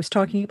support that I was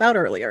talking about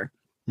earlier,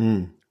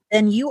 then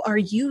you are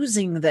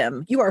using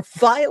them. You are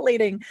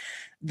violating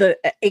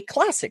a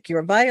classic.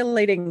 You're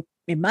violating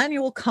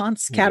Immanuel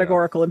Kant's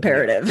categorical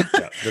imperative.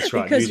 Yeah, that's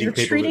right. Because you're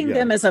treating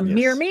them as a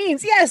mere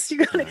means. Yes,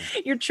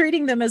 you're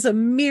treating them as a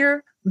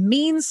mere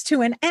means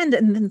to an end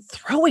and then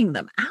throwing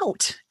them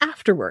out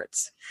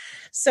afterwards.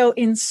 So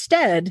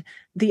instead,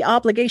 the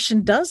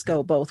obligation does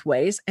go both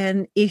ways.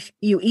 And if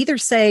you either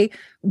say,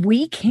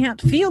 we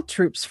can't field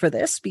troops for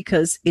this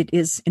because it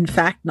is in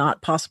fact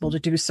not possible to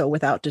do so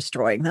without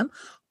destroying them,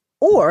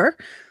 or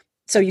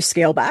so you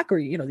scale back, or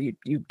you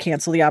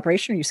cancel the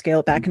operation, or you scale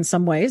it back in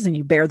some ways and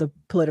you bear the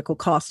political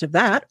cost of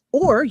that,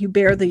 or you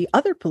bear the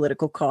other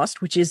political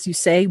cost, which is you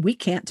say, we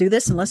can't do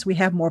this unless we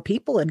have more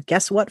people. And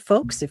guess what,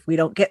 folks? If we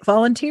don't get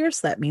volunteers,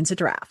 that means a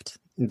draft.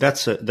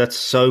 That's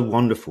so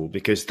wonderful,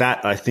 because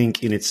that, I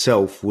think, in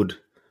itself would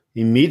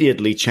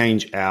immediately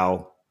change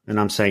our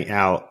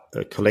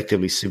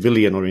collectively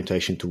civilian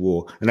orientation to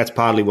war. And that's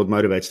partly what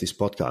motivates this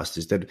podcast,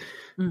 is that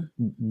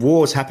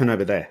wars happen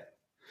over there.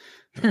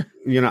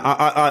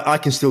 I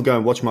can still go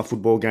and watch my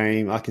football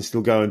game. I can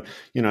still go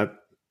and,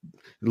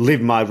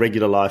 live my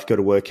regular life, go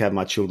to work, have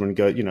my children,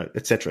 go,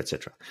 et cetera, et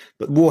cetera.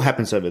 But war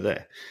happens over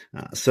there.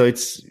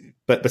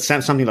 But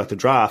something like the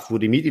draft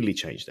would immediately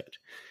change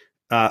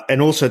that.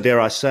 And also, dare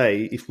I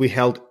say, if we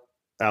held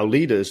our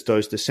leaders,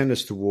 those that send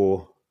us to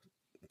war,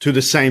 to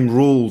the same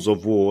rules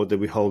of war that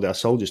we hold our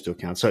soldiers to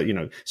account. So,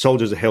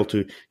 soldiers are held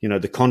to,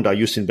 the Conda,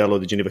 Jus in Bello,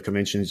 the Geneva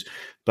Conventions.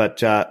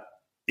 But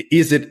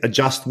is it a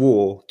just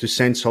war to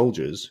send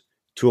soldiers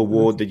to a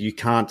war that you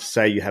can't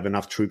say you have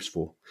enough troops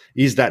for?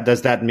 Does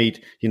that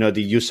meet,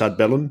 the Jus ad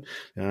bellum?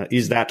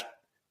 Is that,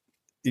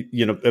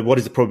 what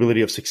is the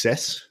probability of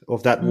success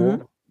of that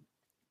war?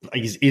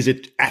 Is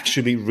it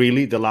actually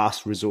really the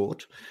last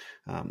resort?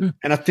 And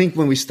I think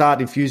when we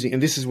start infusing,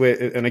 and this is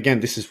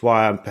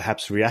why I'm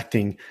perhaps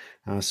reacting,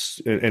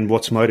 and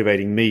what's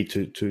motivating me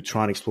to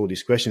try and explore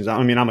these questions.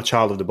 I mean, I'm a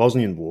child of the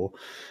Bosnian War,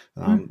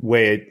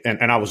 where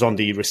I was on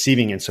the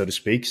receiving end, so to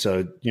speak.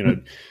 So,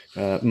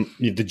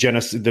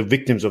 the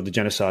victims of the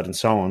genocide and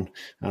so on,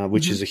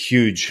 which is a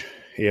huge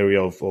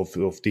area of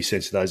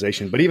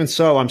desensitization. But even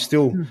so, I'm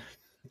still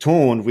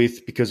torn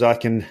because I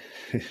can,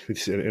 and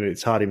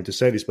it's hard even to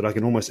say this, but I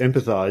can almost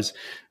empathize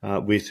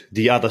with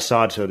the other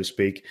side, so to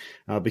speak,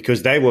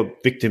 because they were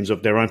victims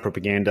of their own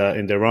propaganda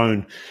and their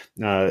own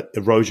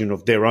erosion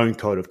of their own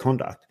code of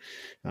conduct.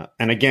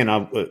 And again,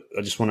 I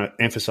just want to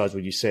emphasize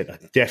what you said. I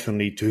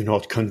definitely do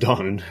not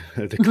condone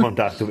the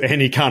conduct of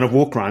any kind of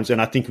war crimes.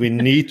 And I think we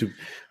need to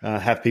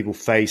have people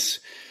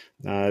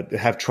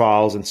have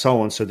trials and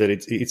so on, so that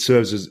it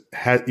serves as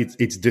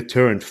its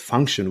deterrent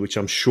function, which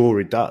I'm sure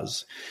it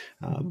does.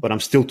 But I'm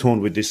still torn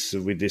with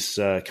this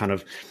kind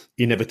of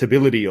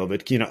inevitability of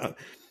it.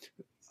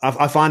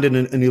 I find it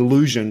an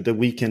illusion that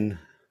we can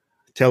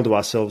say to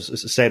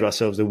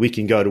ourselves that we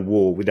can go to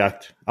war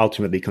without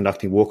ultimately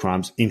conducting war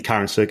crimes in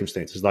current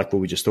circumstances, like what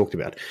we just talked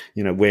about,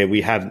 where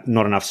we have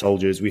not enough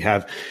soldiers, we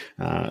have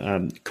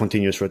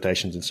continuous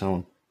rotations and so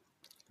on.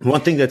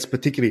 One thing that's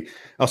particularly,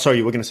 sorry,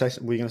 you were going to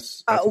say,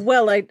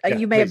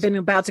 you may have been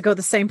about to go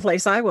the same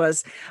place I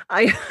was.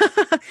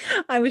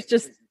 I was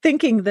just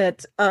thinking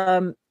that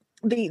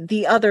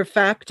the other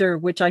factor,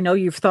 which I know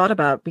you've thought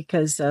about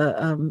because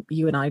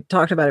you and I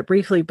talked about it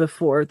briefly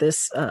before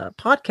this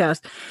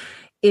podcast,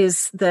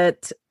 is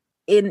that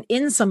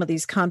in some of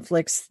these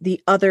conflicts,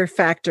 the other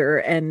factor,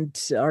 and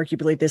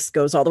arguably this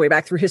goes all the way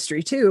back through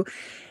history too,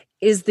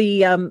 is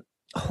the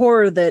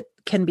horror that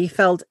can be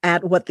felt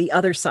at what the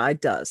other side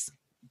does.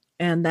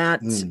 And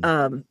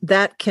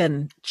that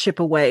can chip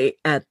away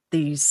at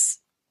these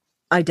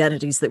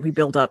identities that we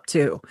build up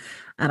too.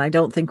 And I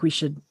don't think we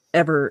should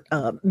ever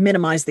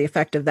minimize the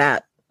effect of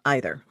that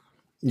either.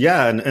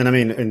 Yeah, and I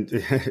mean,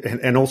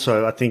 and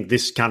also I think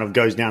this kind of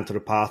goes down to the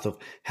path of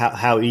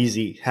how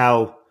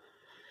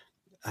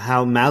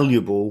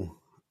malleable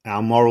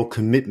our moral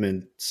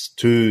commitments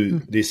to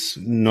this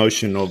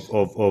notion of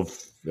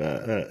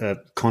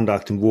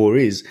conduct in war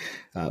is,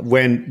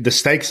 when the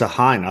stakes are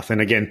high enough. And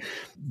again,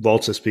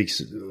 Walzer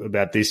speaks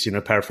about this,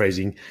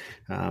 paraphrasing,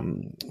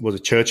 was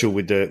it Churchill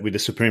with the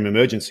supreme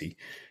emergency?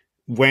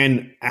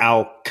 When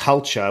our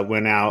culture,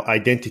 when our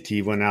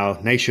identity, when our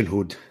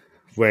nationhood,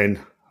 when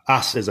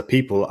us as a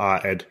people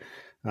are at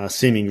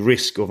seeming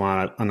risk of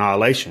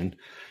annihilation,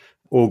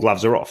 all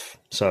gloves are off.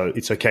 So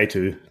it's okay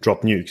to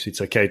drop nukes. It's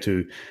okay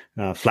to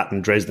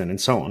flatten Dresden and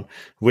so on,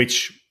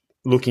 which,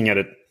 looking at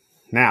it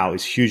now,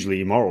 is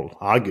hugely immoral,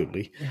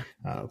 arguably.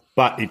 Yeah.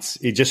 But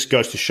it just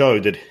goes to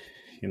show that,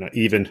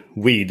 even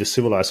we, the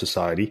civilized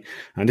society,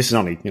 and this is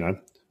only,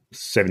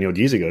 70 odd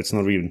years ago, it's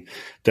not even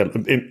that.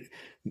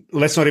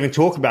 Let's not even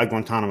talk about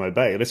Guantanamo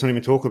Bay. Let's not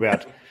even talk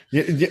about,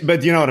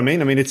 but you know what I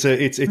mean? I mean, it's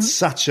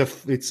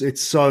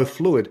so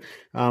fluid.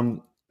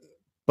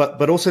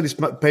 But also this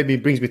maybe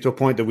brings me to a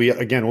point that we,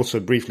 again, also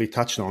briefly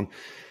touched on,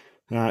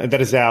 and that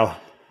is our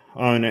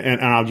own,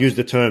 and I'll use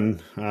the term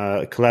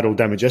collateral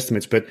damage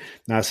estimates, but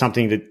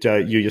something that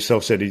you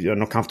yourself said you're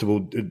not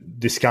comfortable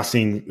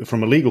discussing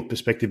from a legal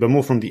perspective, but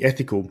more from the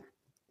ethical.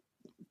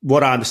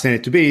 What I understand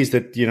it to be is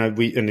that,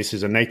 and this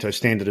is a NATO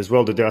standard as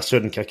well, that there are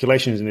certain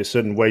calculations and there's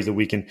certain ways that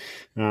we can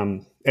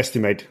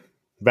estimate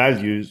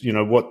values,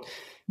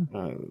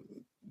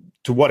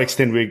 to what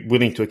extent we're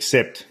willing to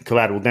accept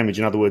collateral damage,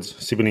 in other words,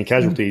 civilian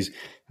casualties,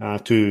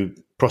 to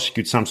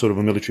prosecute some sort of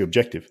a military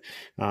objective.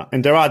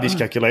 And there are these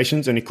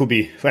calculations, and it could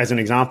be, as an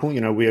example,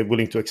 we are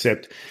willing to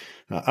accept,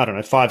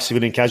 5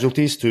 civilian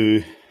casualties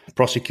to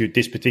prosecute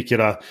this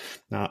particular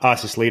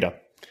ISIS leader.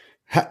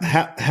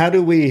 How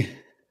do we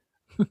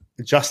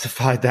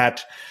justify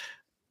that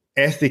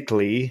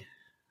ethically,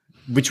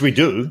 which we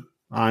do?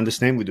 I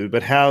understand we do,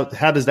 but how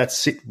does that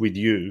sit with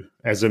you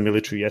as a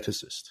military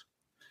ethicist?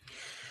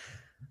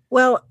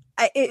 Well,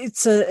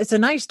 it's a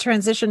nice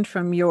transition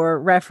from your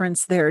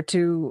reference there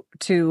to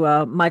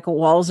Michael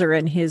Walzer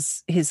and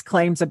his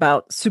claims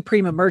about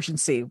supreme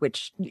emergency,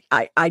 which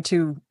I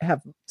too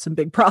have some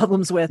big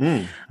problems with,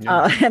 and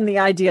the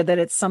idea that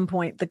at some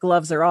point the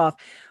gloves are off.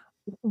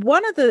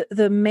 One of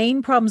the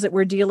main problems that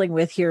we're dealing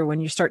with here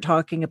when you start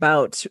talking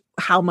about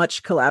how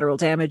much collateral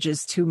damage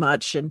is too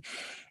much, and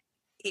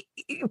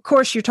of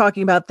course, you're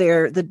talking about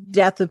the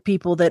death of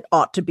people that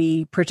ought to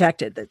be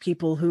protected, that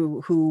people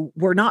who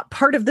were not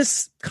part of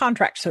this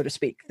contract, so to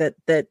speak,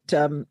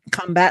 that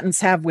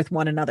combatants have with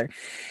one another,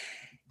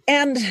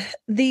 and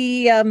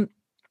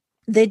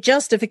the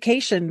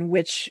justification,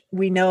 which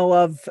we know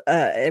of,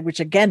 which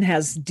again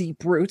has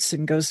deep roots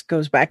and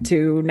goes back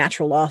to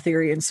natural law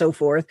theory and so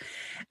forth,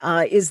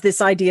 is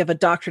this idea of a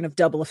doctrine of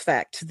double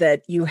effect,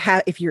 that you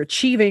have, if you're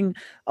achieving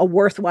a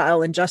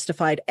worthwhile and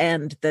justified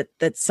end,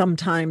 that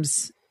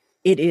sometimes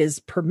it is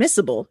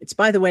permissible. It's,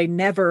 by the way,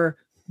 never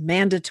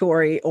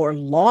mandatory or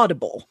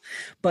laudable,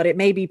 but it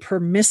may be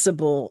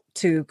permissible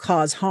to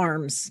cause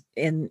harms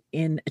in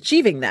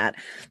achieving that.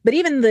 But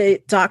even the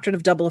doctrine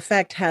of double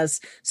effect has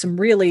some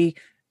really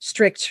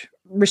strict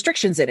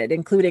restrictions in it,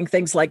 including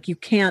things like you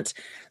can't,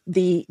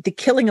 the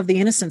killing of the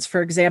innocents,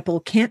 for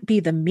example, can't be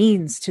the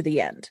means to the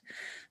end.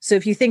 So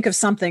if you think of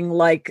something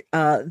like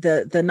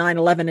the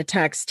 9/11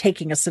 attacks,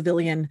 taking a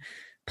civilian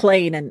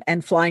plane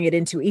and flying it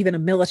into even a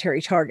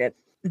military target,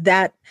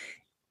 that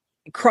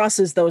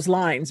crosses those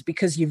lines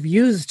because you've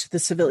used the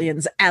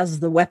civilians as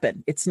the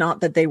weapon. It's not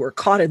that they were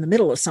caught in the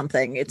middle of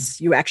something. It's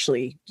you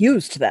actually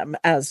used them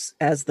as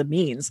the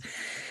means.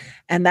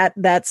 And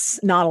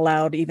that's not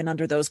allowed even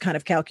under those kind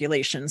of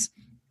calculations.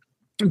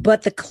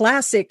 But the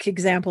classic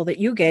example that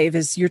you gave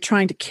is you're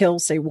trying to kill,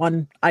 say,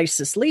 one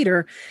ISIS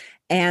leader,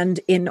 and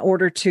in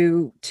order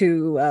to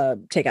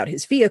take out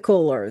his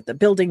vehicle or the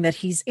building that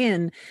he's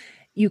in,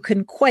 you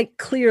can quite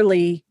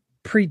clearly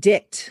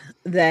predict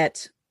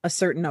that a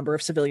certain number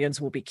of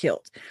civilians will be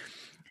killed.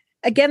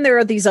 Again, there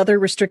are these other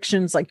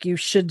restrictions, like you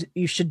should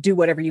do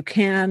whatever you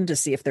can to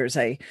see if there's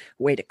a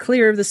way to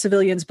clear the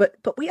civilians. But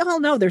we all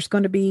know there's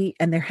going to be,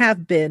 and there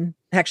have been,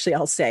 actually,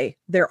 I'll say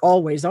there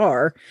always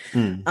are,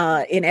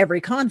 in every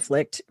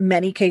conflict,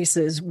 many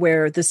cases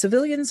where the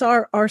civilians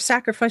are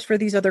sacrificed for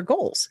these other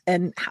goals.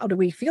 And how do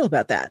we feel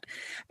about that?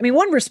 I mean,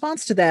 one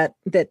response to that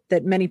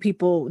many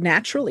people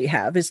naturally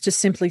have is to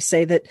simply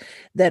say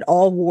that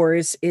all war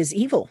is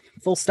evil,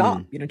 full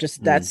stop.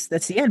 That's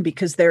the end,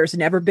 because there's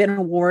never been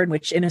a war in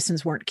which innocents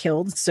weren't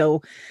killed.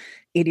 So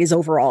it is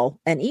overall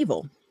an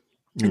evil.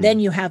 And then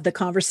you have the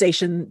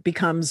conversation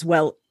becomes,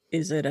 well,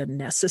 is it a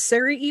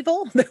necessary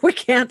evil that we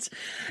can't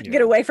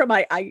get away from?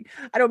 I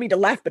don't mean to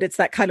laugh, but it's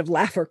that kind of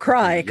laugh or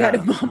cry kind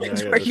of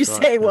moment where you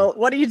say, well,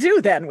 what do you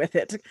do then with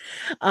it?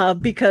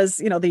 Because,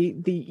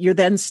 you're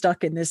then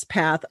stuck in this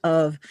path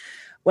of,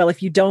 well,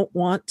 if you don't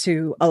want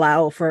to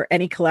allow for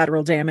any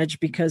collateral damage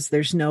because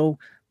there's no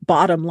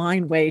bottom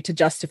line way to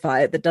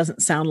justify it that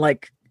doesn't sound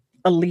like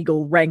a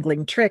legal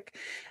wrangling trick,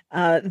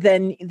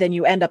 then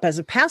you end up as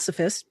a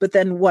pacifist. But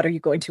then what are you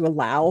going to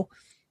allow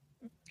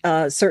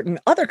certain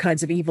other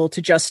kinds of evil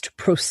to just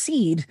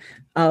proceed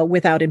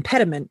without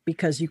impediment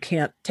because you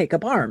can't take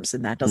up arms?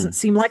 And that doesn't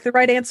seem like the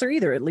right answer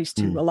either, at least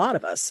to a lot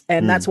of us.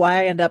 And that's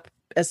why I end up,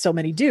 as so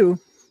many do,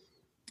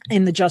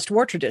 in the just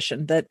war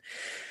tradition, that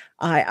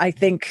I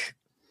think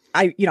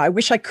I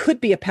wish I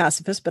could be a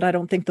pacifist, but I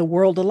don't think the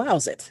world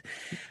allows it.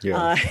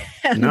 Yeah.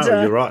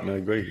 You're right. No, I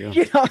agree.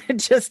 Yeah.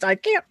 I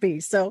can't be.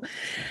 So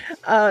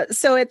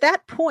at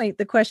that point,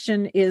 the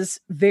question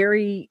is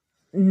very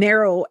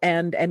narrow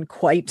and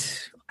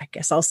quite, I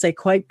guess I'll say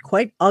quite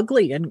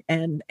ugly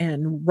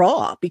and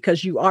raw,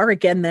 because you are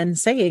again then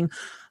saying,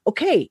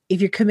 okay,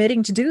 if you're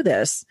committing to do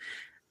this,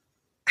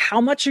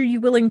 how much are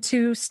you willing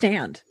to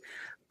stand?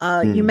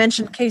 You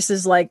mentioned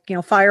cases like,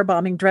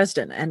 firebombing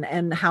Dresden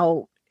and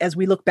how, as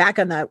we look back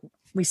on that,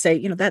 we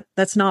say,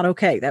 that's not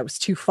okay. That was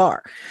too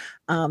far.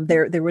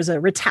 There was a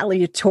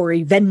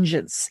retaliatory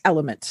vengeance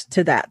element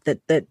to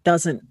that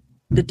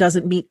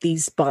doesn't meet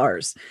these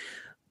bars.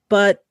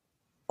 But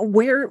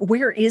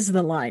where is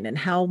the line and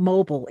how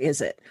mobile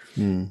is it?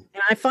 And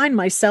I find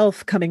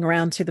myself coming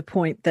around to the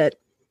point that,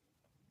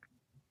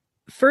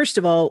 first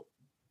of all,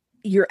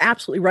 you're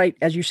absolutely right,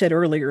 as you said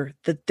earlier,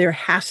 that there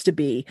has to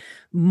be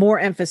more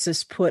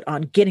emphasis put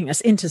on getting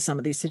us into some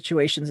of these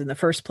situations in the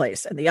first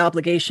place, and the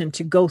obligation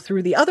to go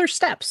through the other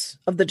steps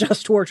of the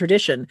just war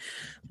tradition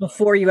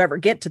before you ever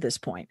get to this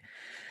point.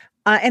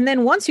 And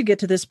then once you get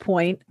to this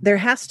point, there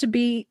has to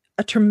be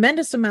a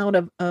tremendous amount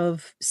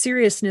of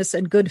seriousness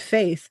and good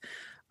faith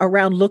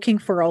around looking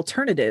for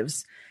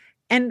alternatives.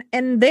 And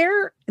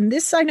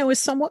this I know is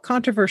somewhat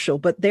controversial,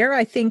 but there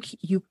I think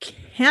you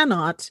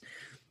cannot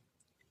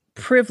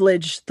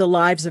privilege the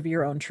lives of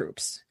your own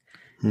troops.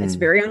 It's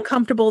very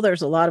uncomfortable.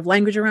 There's a lot of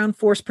language around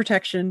force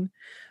protection,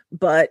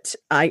 but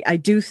I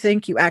do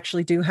think you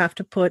actually do have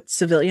to put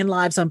civilian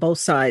lives on both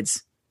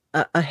sides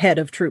ahead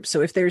of troops.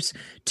 So if there's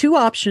two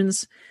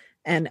options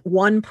and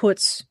one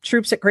puts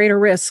troops at greater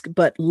risk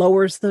but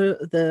lowers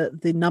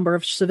the number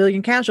of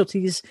civilian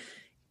casualties,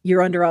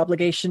 you're under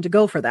obligation to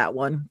go for that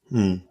one,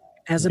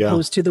 as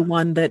opposed to the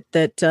one that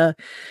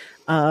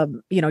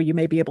you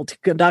may be able to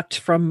conduct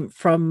from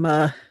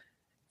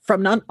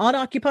an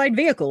unoccupied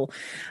vehicle,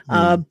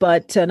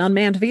 but an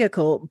unmanned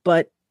vehicle.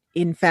 But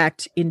in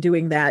fact, in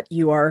doing that,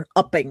 you are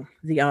upping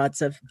the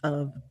odds of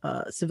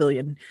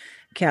civilian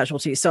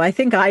casualties. So I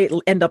think I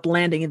end up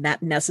landing in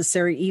that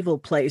necessary evil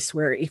place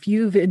where if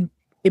you've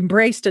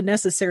embraced a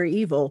necessary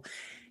evil,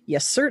 you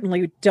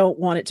certainly don't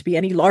want it to be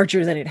any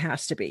larger than it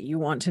has to be. You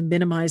want to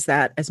minimize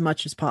that as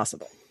much as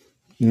possible.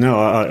 No,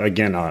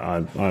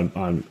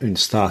 I'm in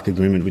stark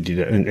agreement with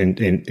you.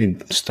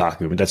 In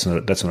stark agreement, that's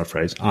not a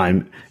phrase.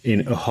 I'm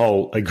in a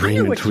whole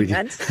agreement with you.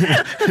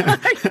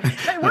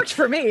 It worked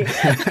for me.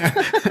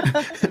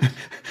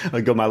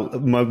 I got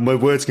my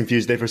words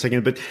confused there for a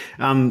second, but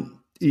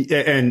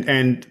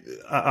and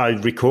I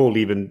recall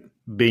even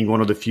being one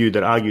of the few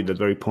that argued that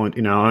very point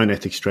in our own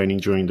ethics training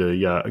during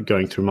the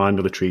going through my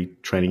military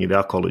training at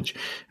our college.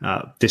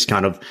 This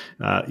kind of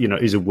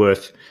is it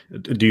worth?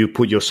 Do you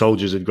put your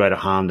soldiers at greater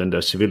harm than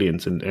the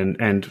civilians?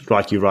 And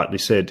like you rightly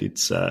said,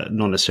 it's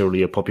not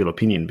necessarily a popular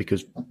opinion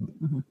because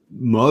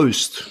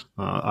most,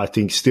 I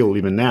think, still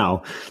even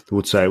now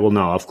would say, well,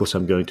 no, of course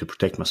I'm going to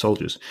protect my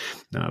soldiers.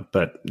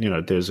 But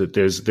there's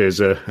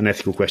an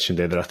ethical question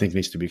there that I think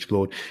needs to be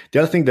explored. The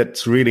other thing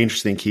that's really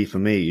interesting, key for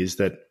me, is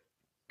that.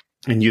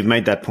 And you've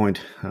made that point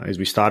as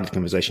we started the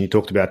conversation. You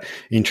talked about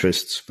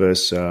interests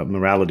versus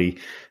morality,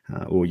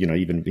 or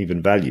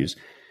even values.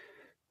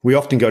 We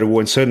often go to war,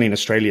 and certainly in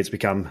Australia, it's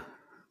become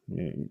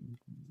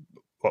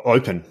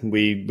open.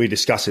 We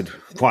discuss it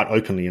quite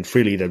openly and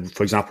freely. That,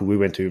 for example, we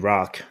went to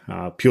Iraq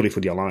purely for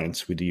the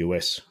alliance with the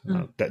US.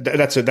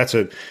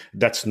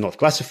 That's not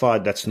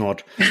classified. That's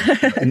not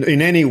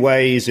in any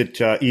way is it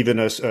even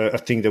a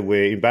thing that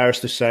we're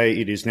embarrassed to say.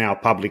 It is now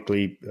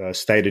publicly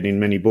stated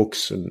in many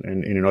books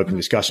and in open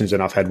discussions.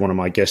 And I've had one of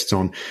my guests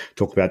on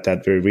talk about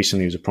that very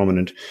recently. He was a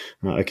prominent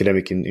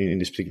academic in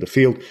this particular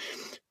field.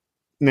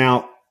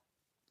 Now,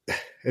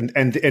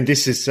 and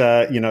this is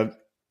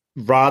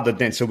rather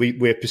than, so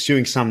we're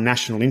pursuing some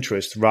national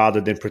interest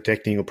rather than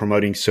protecting or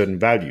promoting certain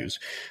values,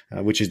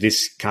 which is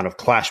this kind of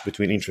clash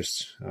between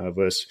interests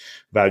versus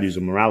values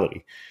or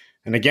morality.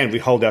 And again, we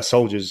hold our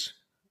soldiers,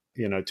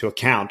 to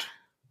account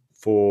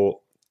for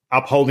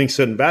upholding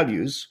certain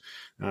values,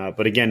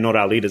 but again, not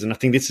our leaders. And I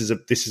think this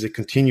is a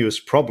continuous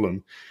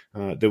problem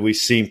that we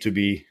seem to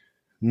be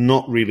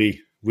not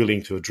really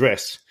willing to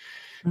address.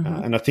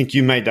 And I think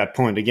you made that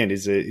point again.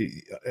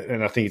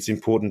 And I think it's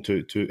important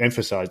to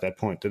emphasize that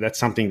point. That's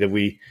something that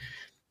we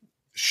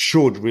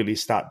should really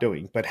start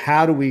doing. But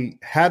how do we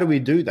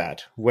do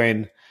that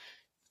when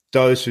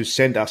those who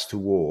send us to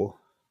war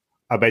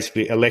are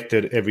basically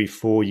elected every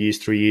 4 years,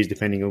 3 years,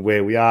 depending on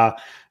where we are,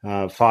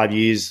 5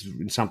 years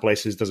in some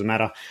places, doesn't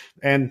matter,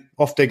 and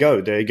off they go.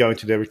 They go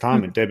into their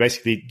retirement. They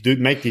basically do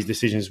make these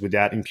decisions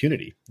without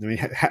impunity. I mean,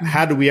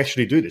 how do we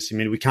actually do this? I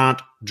mean, we can't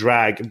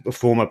drag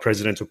former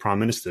presidents or prime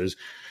ministers,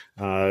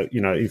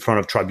 in front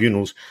of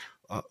tribunals.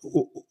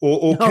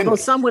 Although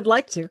some would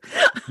like to.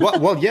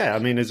 well, yeah. I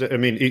mean,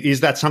 is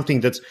that something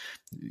that's,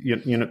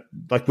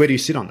 like, where do you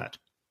sit on that?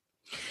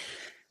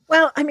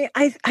 Well, I mean,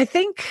 I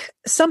think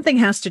something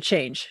has to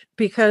change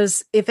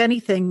because if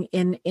anything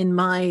in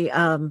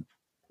my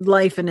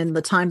life and in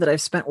the time that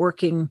I've spent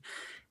working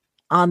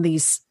on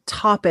these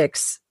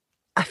topics,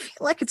 I feel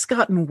like it's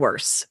gotten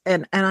worse.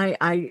 And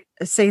I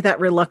say that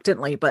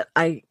reluctantly, but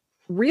I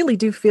really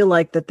do feel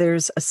like that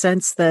there's a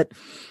sense that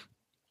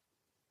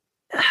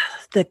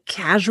the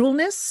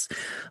casualness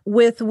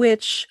with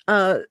which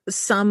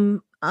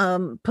some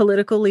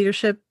political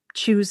leadership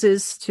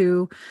chooses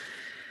to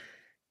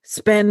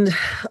spend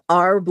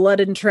our blood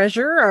and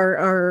treasure,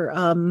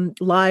 our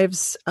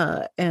lives,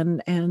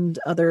 and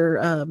other,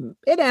 and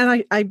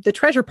the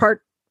treasure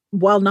part,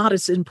 while not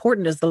as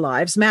important as the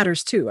lives,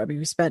 matters too. I mean,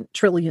 we spent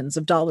trillions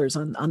of dollars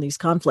on these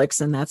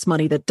conflicts, and that's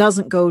money that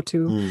doesn't go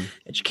to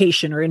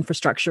education or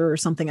infrastructure or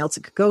something else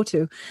it could go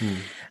to.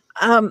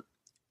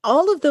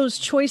 All of those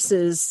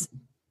choices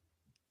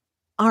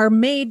are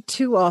made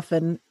too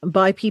often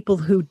by people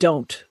who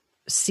don't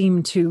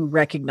seem to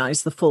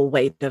recognize the full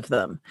weight of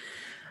them.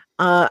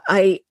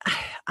 I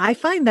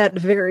find that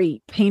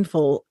very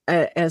painful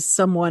as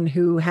someone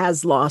who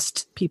has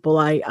lost people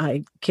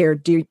I care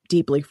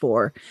deeply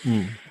for.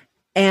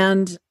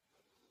 And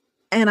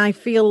I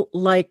feel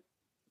like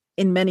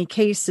in many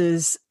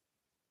cases,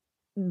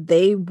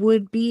 they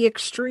would be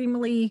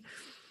extremely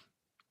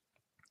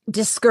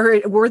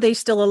discouraged. Were they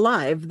still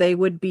alive, they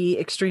would be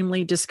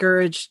extremely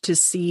discouraged to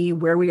see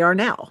where we are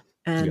now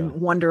and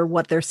wonder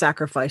what their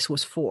sacrifice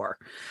was for.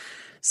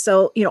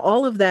 So,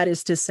 all of that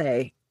is to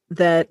say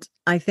that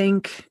I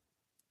think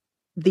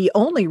the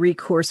only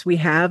recourse we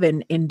have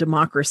in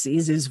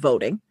democracies is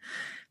voting,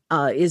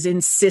 is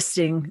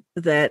insisting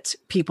that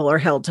people are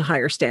held to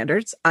higher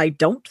standards. I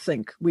don't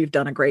think we've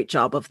done a great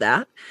job of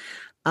that.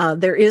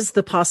 There is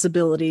the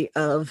possibility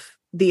of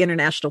the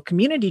international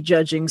community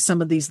judging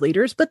some of these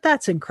leaders, but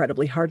that's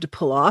incredibly hard to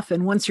pull off.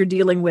 And once you're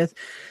dealing with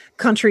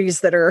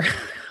countries that are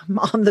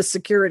on the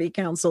Security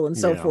Council and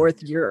so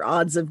forth, your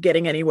odds of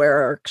getting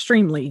anywhere are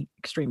extremely,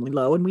 extremely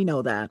low. And we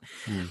know that.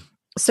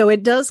 So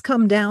it does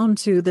come down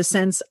to the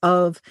sense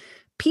of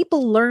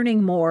people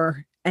learning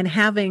more and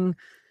having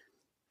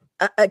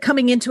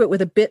coming into it with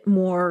a bit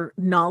more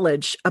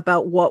knowledge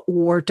about what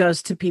war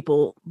does to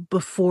people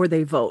before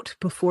they vote,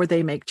 before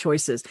they make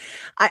choices.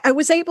 I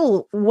was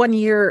able one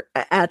year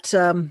at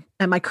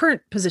my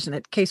current position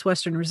at Case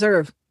Western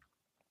Reserve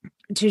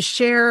to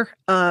share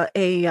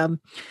a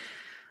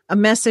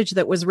message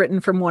that was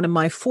written from one of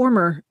my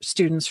former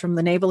students from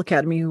the Naval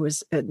Academy, who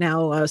was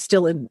now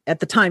still in, at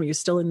the time, he was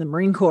still in the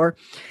Marine Corps.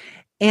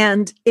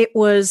 And it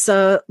was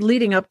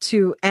leading up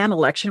to an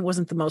election. It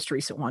wasn't the most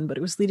recent one, but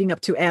it was leading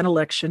up to an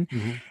election.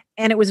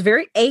 And it was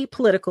very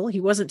apolitical. He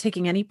wasn't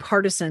taking any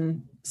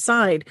partisan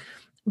side,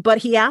 but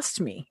he asked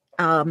me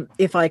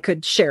if I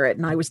could share it.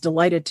 And I was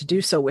delighted to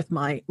do so with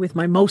my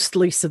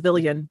mostly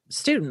civilian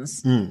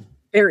students,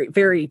 very,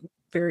 very,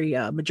 very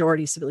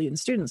majority civilian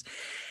students.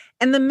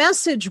 And the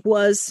message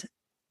was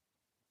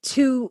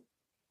to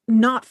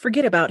not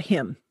forget about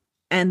him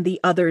and the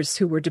others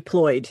who were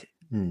deployed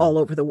all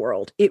over the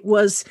world.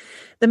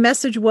 The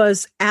message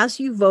was, as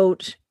you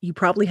vote, you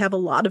probably have a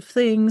lot of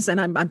things,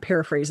 and I'm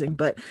paraphrasing,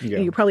 but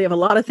you probably have a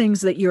lot of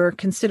things that you're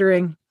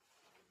considering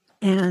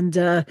and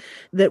that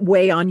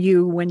weigh on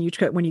you when you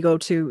go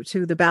to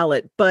the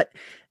ballot. But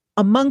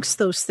amongst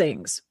those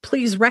things,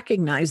 please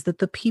recognize that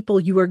the people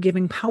you are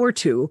giving power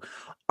to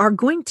are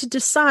going to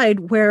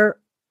decide where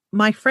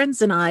my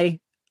friends and I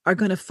are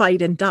going to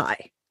fight and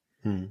die.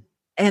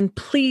 And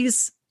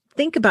please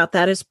think about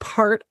that as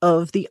part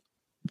of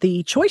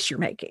the choice you're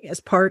making, as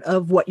part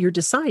of what you're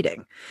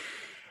deciding.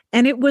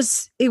 And it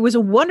was a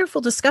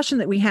wonderful discussion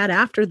that we had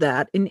after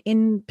that,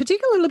 in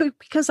particular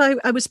because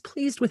I was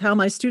pleased with how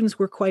my students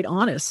were quite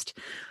honest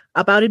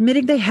about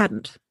admitting they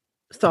hadn't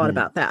thought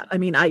about that. I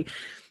mean,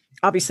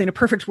 obviously in a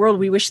perfect world,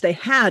 we wish they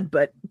had,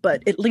 but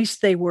at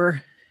least they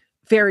were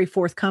very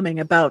forthcoming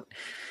about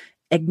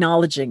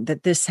acknowledging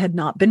that this had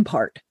not been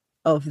part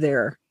of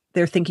their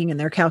thinking and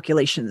their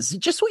calculations.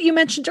 Just what you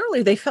mentioned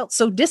earlier, they felt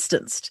so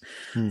distanced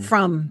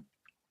from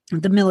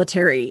the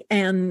military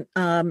and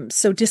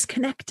so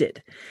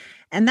disconnected.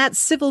 And that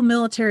civil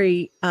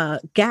military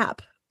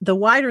gap, the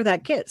wider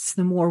that gets,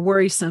 the more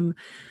worrisome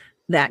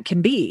that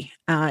can be.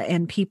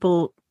 And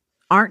people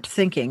aren't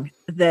thinking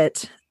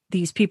that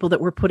these people that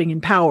we're putting in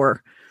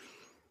power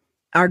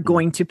are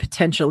going to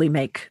potentially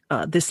make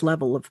this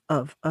level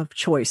of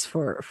choice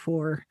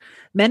for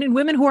men and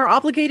women who are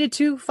obligated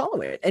to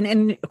follow it.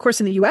 And of course,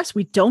 in the US,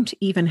 we don't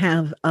even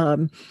have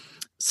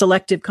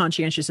selective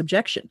conscientious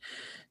objection.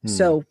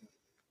 So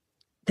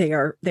they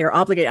are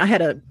obligated. I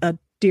had a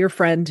dear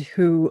friend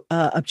who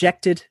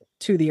objected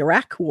to the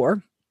Iraq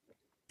War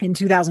in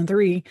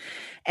 2003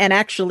 and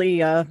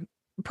actually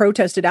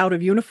protested out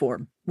of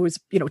uniform,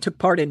 took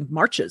part in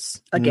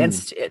marches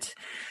against it,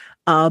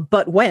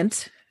 but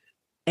went.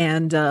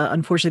 And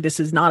unfortunately, this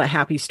is not a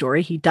happy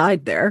story. He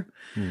died there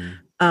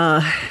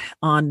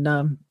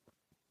on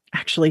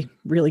actually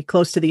really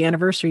close to the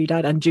anniversary. He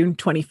died on June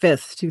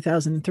 25th,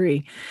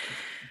 2003.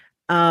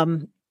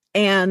 And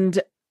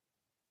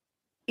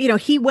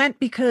he went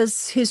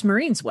because his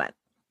Marines went.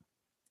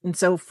 And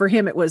so for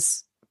him, it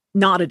was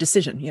not a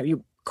decision.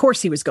 Of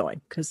course he was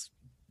going because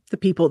the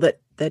people that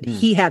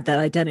he had that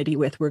identity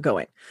with were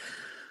going.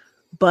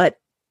 But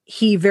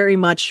he very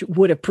much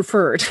would have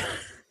preferred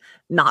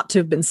not to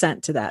have been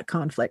sent to that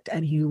conflict.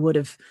 And he would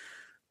have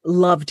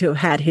loved to have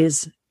had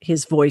his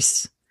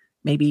voice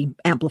maybe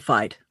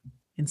amplified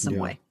in some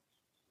way.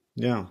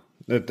 Yeah.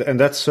 And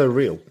that's so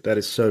real. That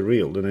is so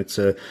real. And it's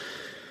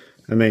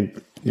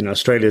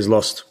Australia's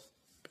lost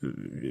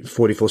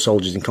 44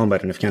 soldiers in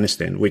combat in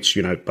Afghanistan, which,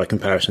 by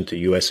comparison to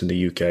US and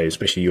the UK,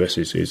 especially US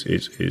is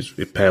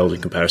it pales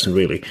in comparison,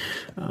 really.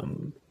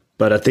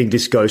 But I think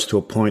this goes to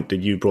a point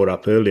that you brought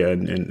up earlier,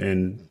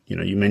 and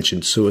you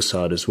mentioned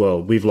suicide as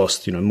well. We've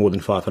lost, more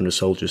than 500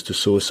 soldiers to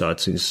suicide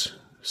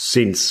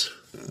since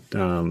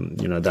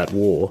that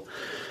war.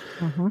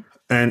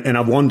 And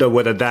I wonder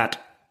whether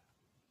that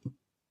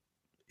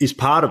is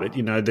part of it,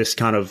 this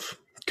kind of,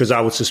 because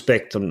I would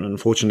suspect,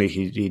 unfortunately,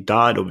 he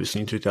died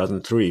obviously in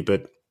 2003,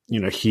 but,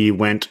 he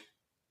went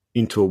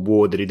into a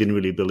war that he didn't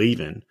really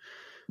believe in.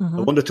 I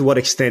wonder to what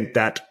extent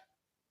that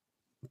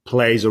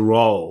plays a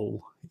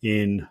role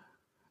in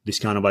this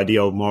kind of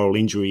idea of moral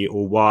injury,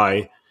 or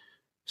why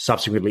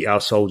subsequently our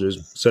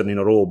soldiers, certainly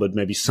not all, but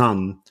maybe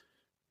some,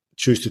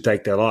 choose to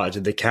take their lives,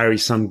 and they carry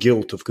some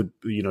guilt of,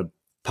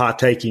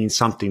 partaking in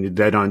something that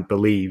they don't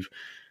believe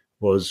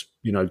was,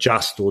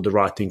 just or the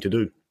right thing to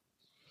do.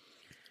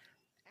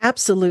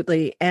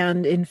 Absolutely.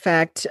 And in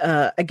fact,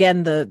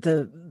 again,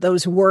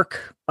 those who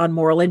work on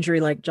moral injury,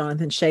 like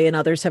Jonathan Shea and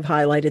others, have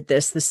highlighted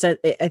this.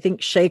 I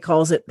think Shea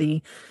calls it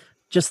the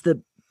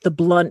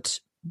blunt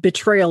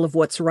betrayal of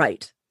what's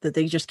right, that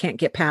they just can't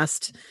get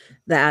past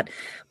that.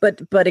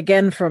 But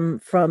again,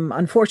 from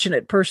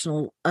unfortunate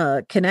personal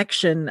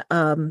connection,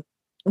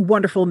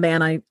 wonderful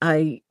man.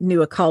 I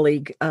knew a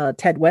colleague,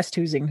 Ted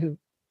Westhusing, who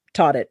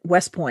taught at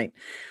West Point,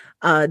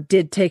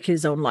 did take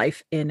his own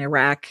life in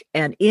Iraq.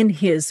 And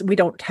we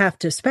don't have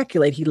to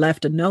speculate, he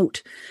left a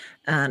note.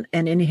 And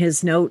in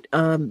his note,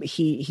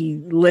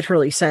 he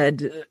literally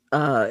said,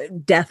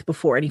 death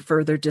before any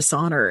further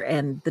dishonor.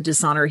 And the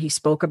dishonor he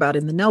spoke about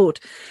in the note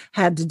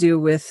had to do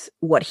with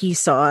what he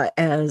saw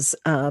as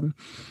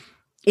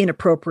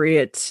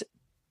inappropriate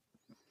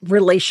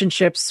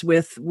relationships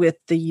with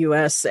the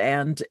U.S.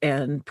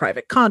 and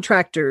private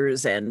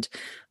contractors and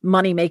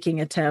money-making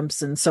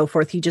attempts and so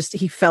forth.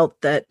 He felt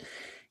that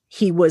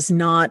he was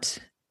not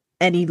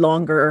any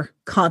longer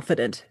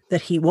confident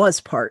that he was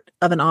part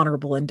of an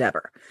honorable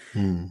endeavor.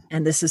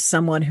 And this is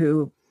someone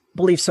who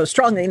believes so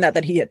strongly in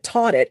that he had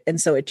taught it. And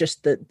so it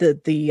just,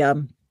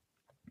 the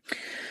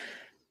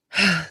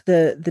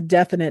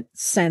definite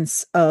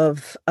sense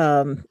of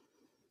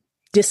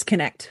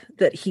disconnect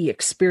that he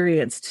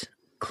experienced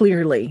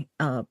clearly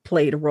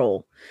played a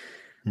role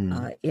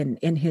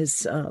in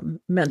his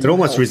mental. It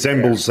almost health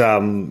resembles,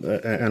 and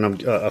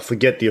I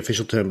forget the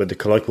official term, but the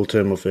colloquial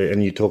term of,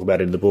 and you talk about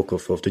it in the book,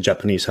 of the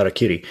Japanese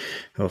harakiri,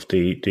 of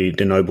the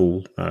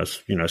noble,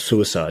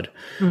 suicide.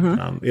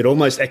 It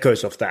almost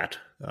echoes of that.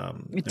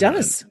 It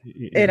does.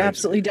 It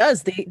absolutely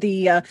does.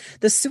 The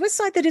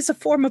suicide that is a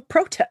form of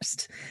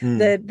protest.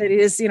 That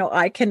is,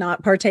 I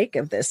cannot partake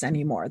of this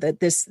anymore. That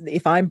this,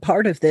 if I'm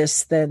part of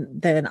this,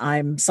 then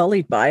I'm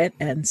sullied by it,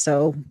 and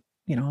so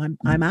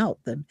I'm out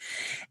then.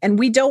 And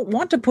we don't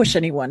want to push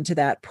anyone to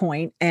that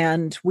point.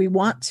 And we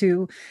want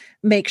to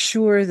make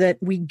sure that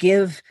we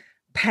give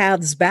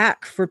paths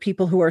back for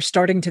people who are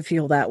starting to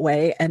feel that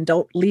way, and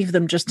don't leave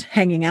them just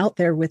hanging out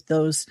there with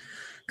those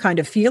kind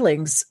of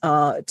feelings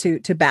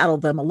to battle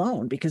them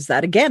alone, because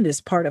that again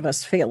is part of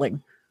us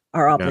failing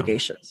our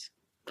obligations.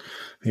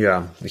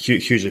 Yeah,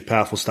 hugely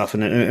powerful stuff.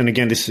 And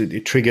again,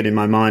 it triggered in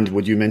my mind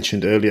what you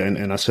mentioned earlier,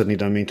 and I certainly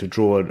don't mean to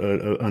draw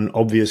an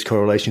obvious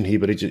correlation here,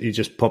 but it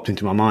just popped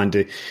into my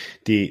mind,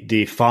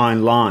 the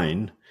fine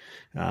line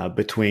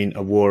between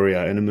a warrior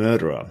and a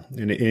murderer.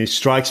 And it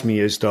strikes me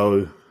as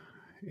though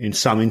in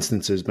some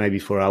instances, maybe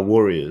for our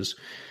warriors,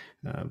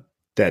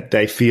 that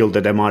they feel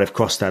that they might have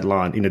crossed that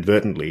line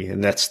inadvertently.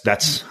 And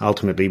that's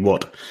ultimately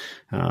what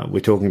we're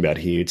talking about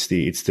here.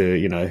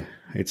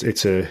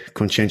 It's a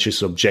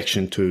conscientious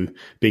objection to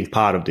being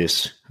part of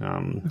this.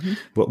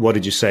 What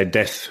did you say?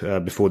 Death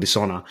before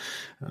dishonor.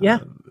 Yeah.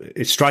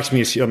 It strikes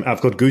me as,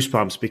 I've got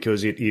goosebumps,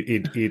 because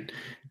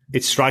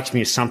it strikes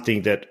me as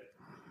something that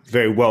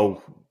very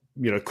well,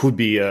 could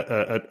be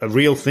a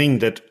real thing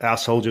that our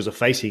soldiers are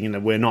facing and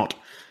that we're not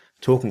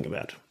talking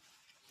about.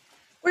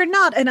 We're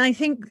not. And I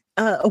think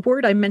a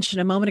word I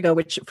mentioned a moment ago,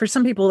 which for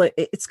some people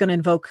it's going to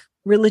invoke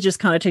religious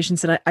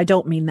connotations, and I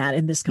don't mean that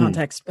in this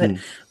context, but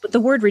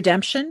the word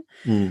redemption,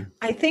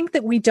 I think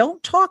that we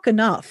don't talk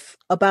enough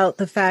about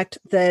the fact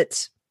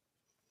that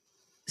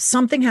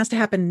something has to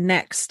happen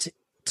next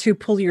to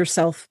pull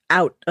yourself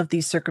out of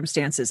these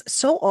circumstances.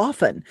 So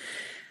often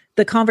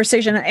the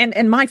conversation,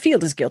 and my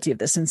field is guilty of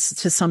this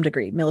to some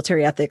degree,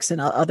 military ethics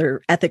and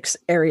other ethics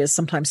areas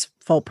sometimes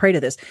fall prey to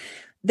this.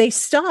 They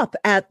stop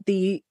at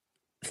the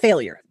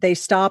failure. They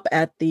stop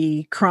at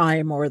the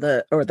crime or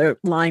the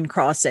line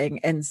crossing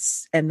and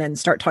then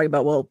start talking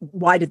about, well,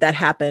 why did that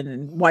happen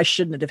and why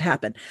shouldn't it have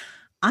happened?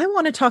 I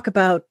want to talk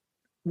about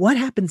what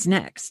happens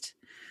next,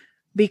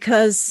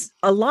 because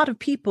a lot of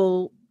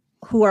people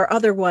who are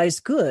otherwise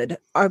good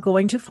are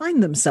going to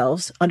find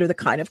themselves under the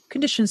kind of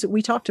conditions that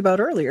we talked about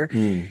earlier,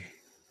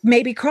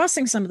 maybe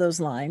crossing some of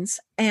those lines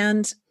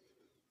and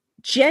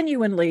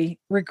genuinely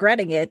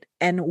regretting it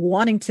and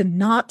wanting to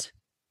not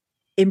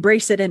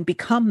embrace it and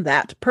become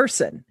that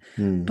person.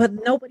 But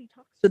nobody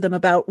talks to them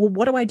about, well,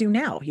 what do I do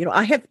now?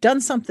 I have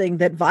done something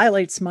that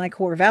violates my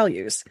core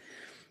values.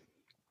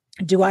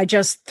 Do I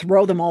just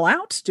throw them all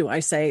out? Do I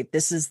say,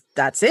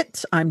 that's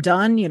it, I'm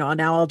done?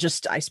 Now I'll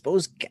just, I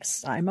suppose,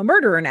 guess I'm a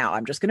murderer now.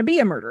 I'm just going to be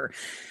a murderer.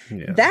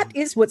 Yeah. That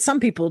is what some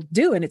people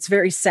do. And it's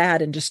very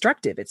sad and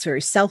destructive. It's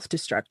very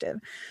self-destructive.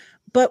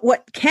 But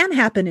what can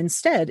happen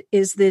instead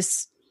is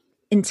this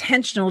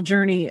intentional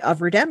journey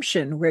of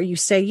redemption where you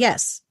say,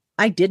 yes,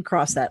 I did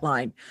cross that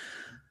line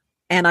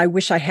and I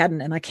wish I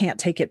hadn't, and I can't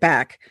take it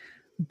back,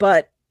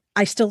 but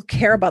I still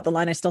care about the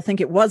line. I still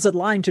think it was a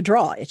line to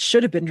draw. It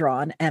should have been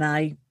drawn, and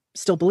I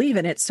still believe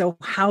in it. So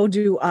how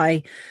do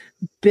I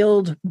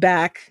build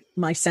back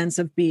my sense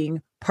of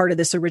being part of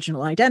this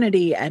original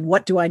identity? And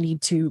what do I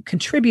need to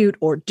contribute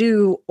or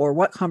do, or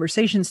what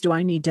conversations do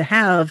I need to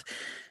have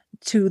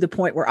to the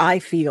point where I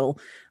feel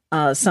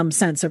some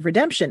sense of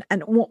redemption?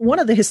 And one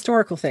of the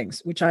historical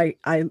things, which I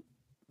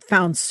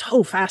found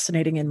so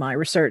fascinating in my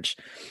research.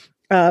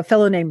 A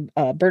fellow named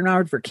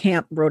Bernard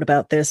Verkamp wrote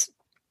about this,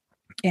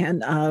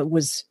 and it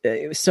was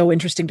so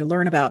interesting to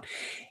learn about.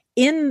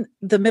 In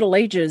the Middle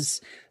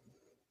Ages,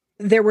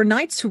 there were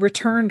knights who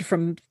returned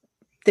from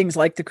things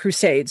like the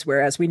Crusades,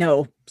 where, as we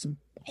know, some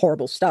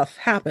horrible stuff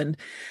happened,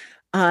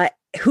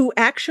 who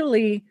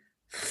actually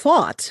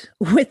fought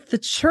with the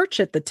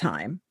church at the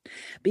time,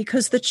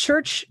 because the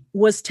church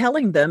was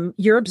telling them,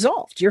 you're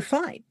absolved, you're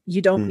fine,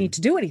 you don't need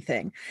to do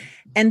anything.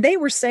 And they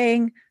were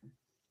saying,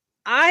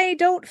 I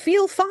don't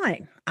feel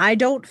fine. I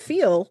don't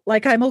feel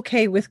like I'm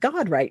okay with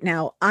God right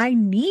now. I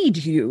need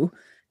you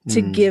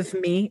to give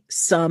me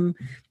some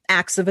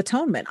acts of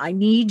atonement. I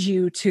need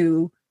you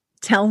to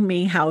tell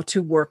me how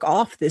to work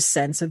off this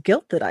sense of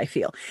guilt that I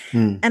feel.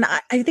 And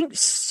I think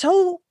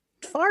so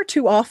far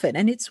too often,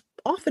 and it's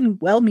often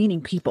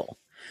well-meaning people,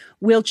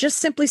 will just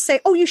simply say,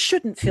 oh, you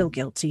shouldn't feel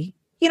guilty.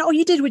 You know,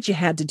 you did what you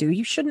had to do.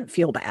 You shouldn't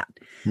feel bad.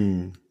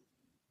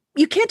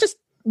 You can't just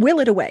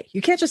will it away.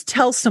 You can't just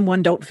tell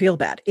someone don't feel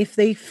bad. If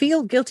they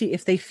feel guilty,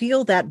 if they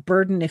feel that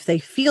burden, if they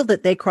feel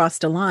that they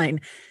crossed a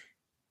line,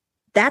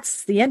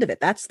 that's the end of it.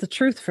 That's the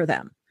truth for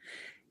them.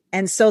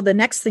 And so the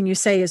next thing you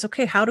say is,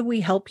 okay, how do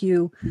we help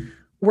you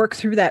work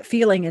through that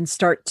feeling and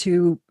start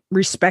to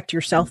respect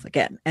yourself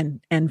again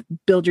and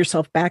build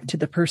yourself back to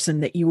the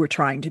person that you were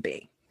trying to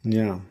be?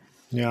 Yeah.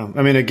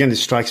 I mean, again, it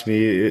strikes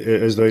me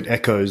as though it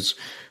echoes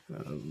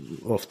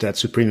of that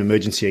supreme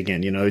emergency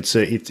again. You know,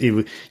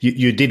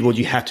 you did what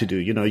you had to do.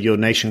 You know, your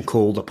nation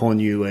called upon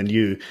you, and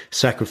you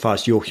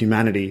sacrificed your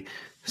humanity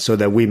so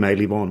that we may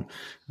live on.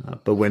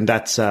 But when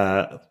that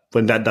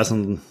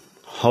doesn't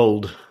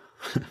hold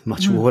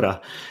much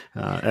water,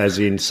 as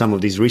in some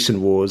of these recent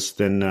wars,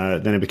 then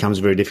it becomes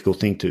a very difficult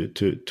thing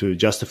to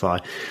justify.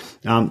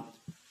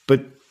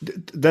 But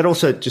that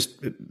also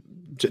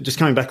just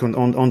coming back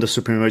on the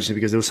supreme emergency,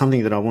 because there was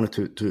something that I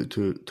wanted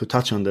to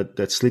touch on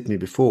that slipped me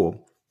before.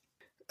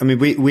 I mean,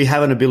 we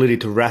have an ability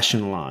to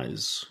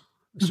rationalize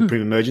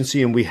supreme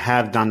emergency, and we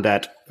have done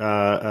that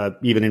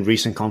even in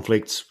recent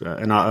conflicts.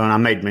 And I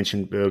made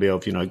mention earlier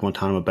of, you know,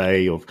 Guantanamo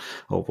Bay, of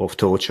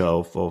torture,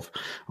 of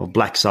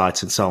black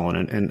sites, and so on.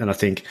 And I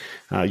think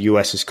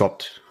US has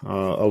copped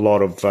a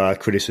lot of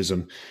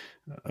criticism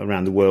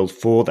around the world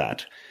for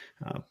that.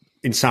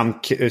 In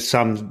some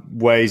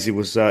ways, it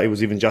was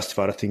even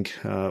justified, I think,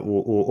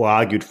 or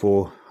argued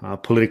for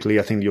politically.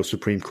 I think your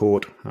Supreme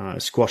Court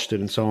squashed it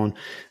and so on.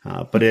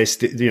 But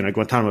there's, you know,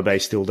 Guantanamo Bay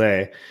is still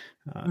there,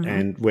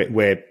 and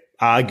where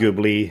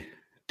arguably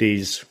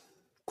these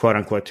quote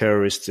unquote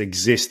terrorists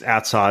exist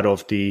outside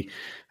of the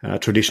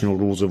traditional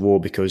rules of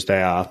war, because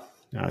they are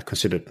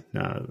considered,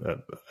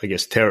 I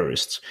guess,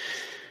 terrorists.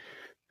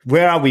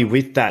 Where are we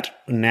with that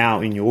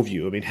now, in your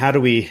view? I mean, how do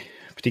we,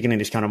 particularly in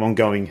this kind of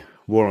ongoing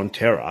war on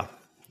terror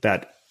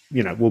that,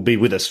 you know, will be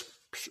with us,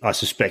 I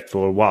suspect,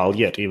 for a while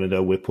yet, even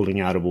though we're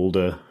pulling out of all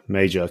the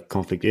major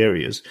conflict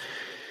areas,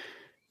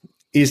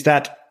 is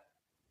that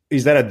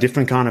a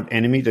different kind of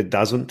enemy that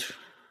doesn't?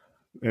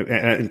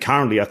 And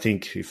currently, I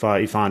think, if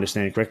I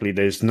understand it correctly,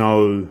 there's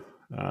no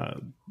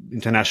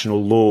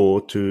international law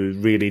to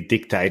really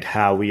dictate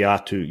how we are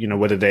to, you know,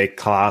 whether they're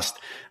classed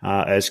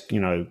as, you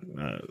know,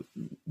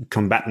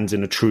 combatants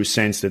in a true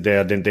sense, that they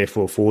are then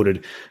therefore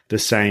afforded the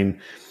same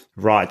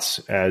rights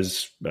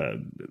as,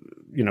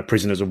 you know,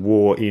 prisoners of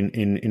war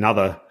in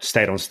other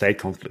state-on-state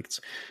conflicts.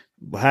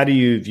 How do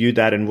you view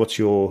that, and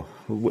do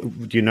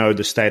you know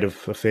the state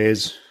of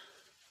affairs?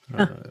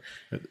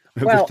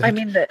 Well, I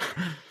mean,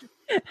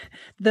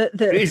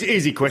 the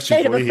easy question.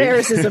 State of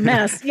affairs is a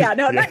mess. Yeah,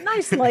 no,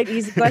 nice, light,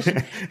 easy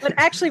question. But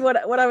actually,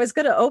 what I was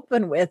going to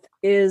open with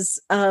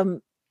is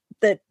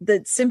that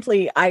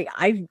simply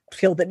I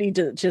feel the need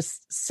to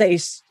just say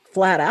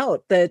flat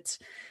out that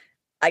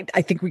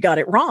I think we got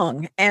it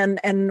wrong. And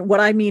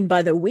what I mean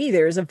by the we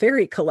there is a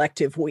very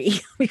collective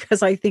we,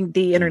 because I think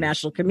the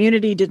international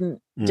community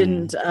didn't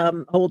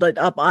hold it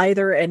up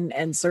either.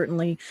 And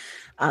certainly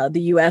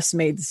the US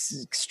made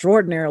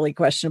extraordinarily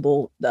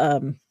questionable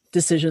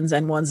decisions,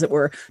 and ones that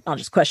were not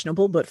just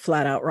questionable, but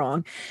flat out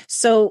wrong.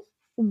 So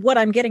what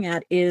I'm getting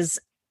at is,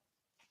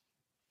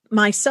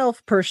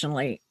 myself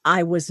personally,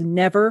 I was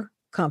never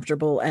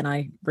comfortable, and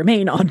I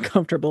remain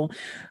uncomfortable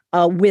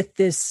with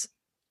this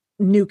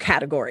new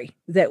category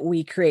that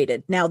we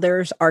created. Now,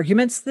 there's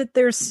arguments that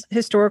there's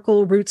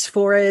historical roots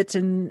for it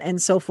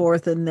and so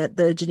forth, and that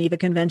the Geneva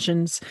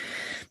Conventions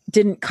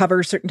didn't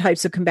cover certain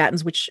types of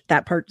combatants, which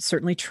that part's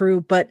certainly true.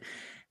 But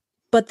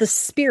the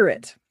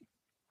spirit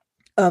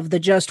of the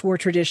just war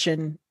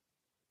tradition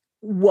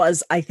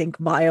was, I think,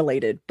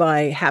 violated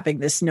by having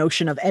this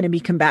notion of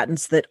enemy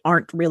combatants that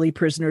aren't really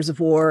prisoners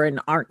of war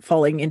and aren't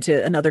falling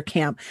into another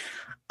camp.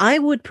 I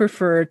would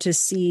prefer to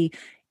see,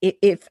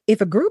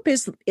 if a group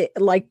is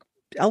like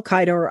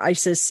Al-Qaeda or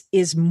ISIS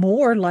is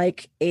more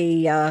like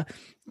a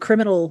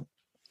criminal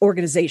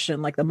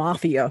organization, like the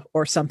mafia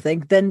or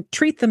something, then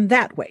treat them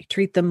that way.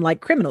 Treat them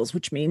like criminals,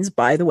 which means,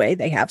 by the way,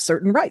 they have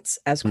certain rights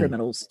as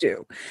criminals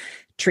do.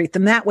 Treat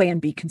them that way and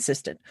be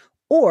consistent.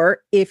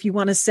 Or if you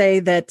want to say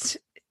that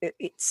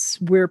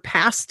we're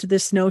past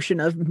this notion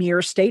of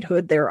mere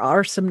statehood. There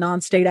are some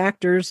non-state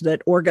actors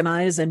that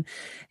organize and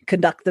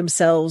conduct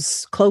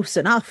themselves close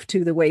enough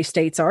to the way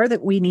states are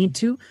that we need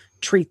to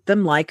treat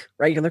them like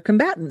regular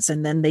combatants,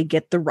 and then they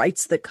get the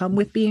rights that come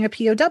with being a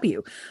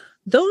POW.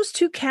 Those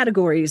two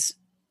categories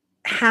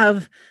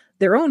have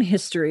their own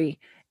history,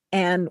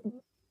 and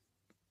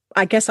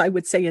I guess I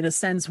would say, in a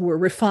sense, were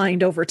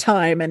refined over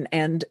time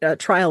and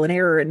trial and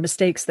error and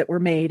mistakes that were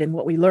made and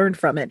what we learned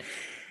from it.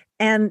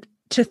 And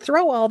to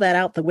throw all that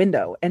out the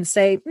window and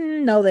say,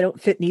 no, they don't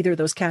fit in either of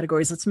those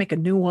categories. Let's make a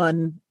new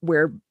one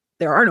where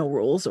there are no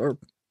rules, or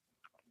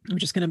I'm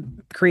just going to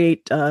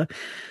create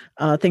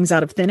things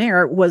out of thin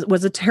air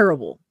was a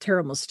terrible,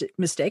 terrible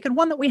mistake, and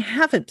one that we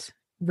haven't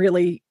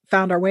really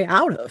found our way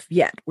out of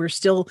yet. We're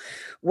still,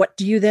 what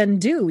do you then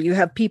do? You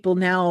have people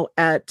now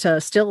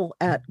still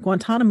at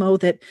Guantanamo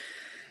that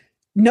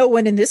no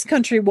one in this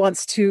country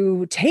wants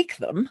to take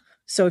them.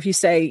 So if you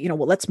say,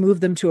 well, let's move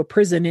them to a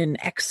prison in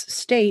X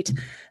state,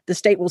 the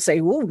state will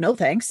say, oh, no,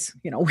 thanks.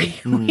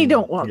 We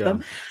don't want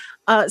them.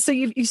 So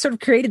you sort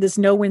of created this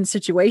no-win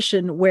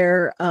situation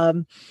where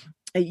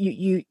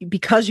you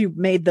because you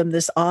made them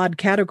this odd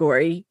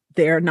category,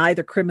 they're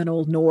neither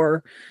criminal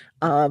nor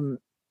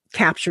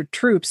captured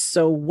troops.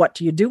 So what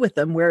do you do with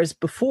them? Whereas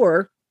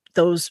before,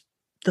 those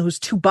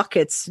two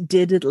buckets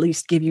did at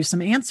least give you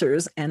some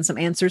answers, and some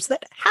answers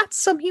that had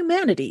some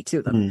humanity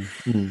to them.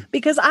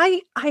 Because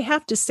I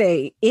have to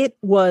say, it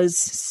was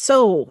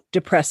so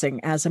depressing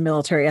as a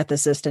military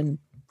ethicist and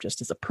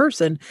just as a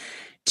person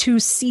to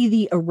see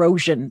the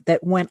erosion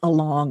that went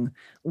along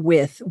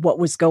with what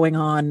was going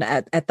on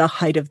at the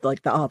height of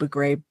like the Abu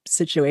Ghraib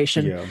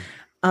situation.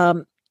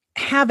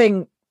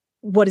 Having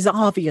what is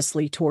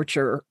obviously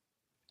torture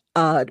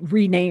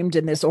renamed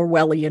in this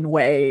Orwellian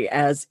way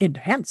as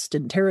enhanced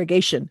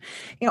interrogation,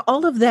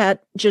 all of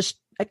that just,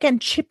 again,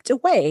 chipped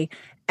away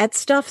at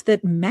stuff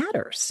that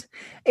matters.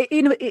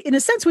 In a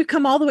sense, we've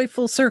come all the way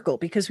full circle,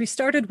 because we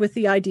started with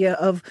the idea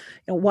of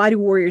why do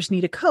warriors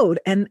need a code,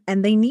 and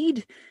they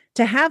need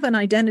to have an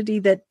identity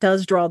that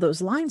does draw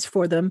those lines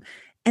for them,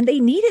 and they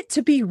need it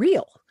to be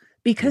real,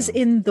 because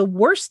in the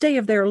worst day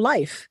of their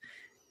life,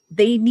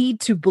 they need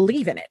to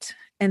believe in it.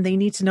 And they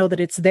need to know that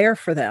it's there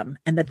for them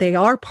and that they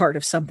are part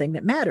of something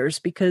that matters,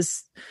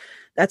 because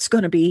that's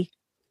going to be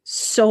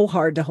so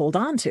hard to hold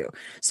on to.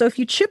 So if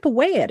you chip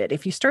away at it,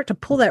 if you start to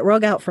pull that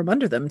rug out from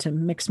under them, to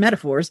mix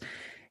metaphors,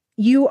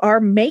 you are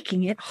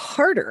making it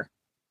harder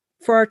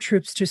for our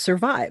troops to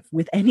survive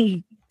with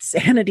any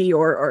sanity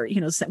or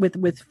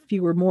with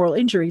fewer moral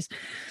injuries.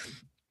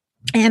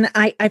 And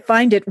I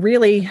find it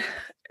really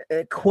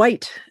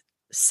quite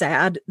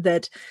sad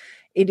that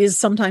it is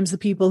sometimes the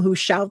people who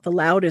shout the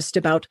loudest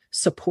about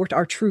support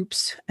our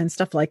troops and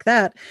stuff like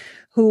that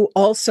who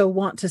also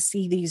want to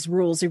see these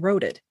rules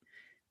eroded,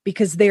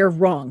 because they're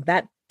wrong.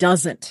 That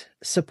doesn't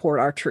support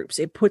our troops.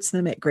 It puts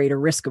them at greater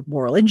risk of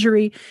moral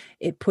injury.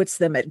 It puts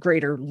them at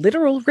greater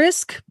literal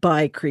risk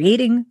by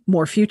creating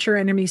more future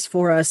enemies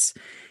for us.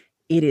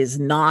 It is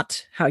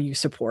not how you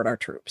support our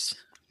troops.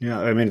 Yeah,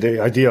 I mean, the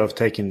idea of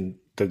taking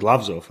the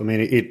gloves off, I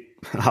mean, it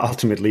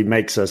ultimately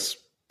makes us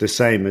the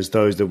same as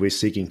those that we're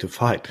seeking to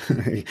fight,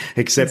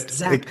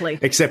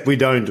 except we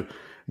don't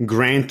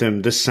grant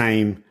them the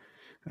same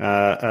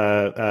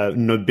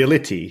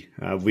nobility.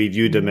 We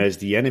view them as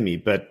the enemy,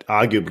 but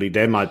arguably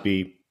they might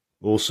be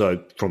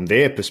also, from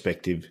their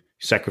perspective,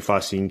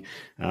 sacrificing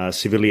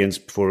civilians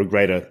for a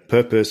greater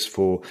purpose,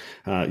 for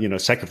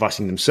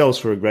sacrificing themselves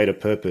for a greater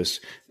purpose,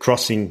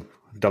 crossing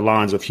the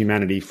lines of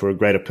humanity for a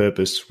greater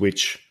purpose,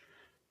 which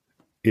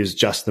is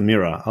just the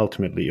mirror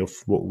ultimately of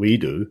what we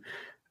do.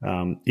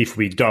 If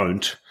we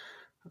don't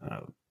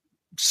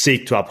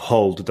seek to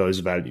uphold those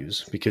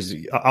values, because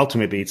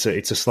ultimately it's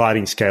a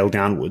sliding scale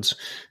downwards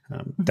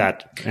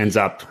that ends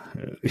up,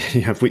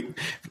 if we,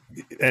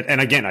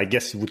 and again, I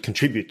guess it would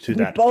contribute to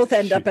that. We both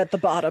end up at the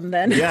bottom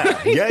then.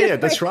 Yeah,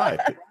 that's right.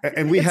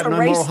 And we have no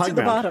moral high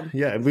ground.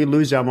 Yeah, we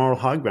lose our moral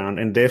high ground,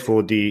 and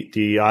therefore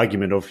the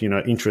argument of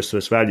interest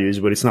versus values,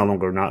 but it's no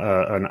longer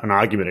an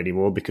argument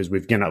anymore, because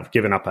we've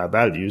given up our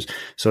values.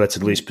 So let's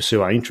at least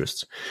pursue our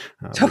interests.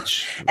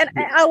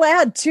 I'll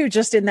add too,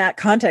 just in that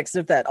context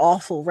of that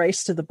awful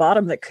race to the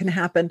bottom that can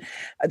happen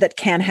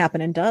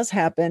and does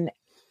happen.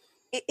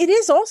 It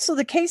is also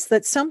the case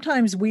that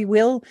sometimes we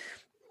will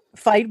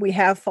fight. We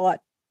have fought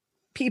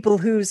people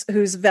whose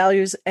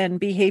values and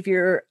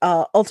behavior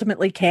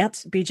ultimately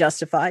can't be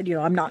justified.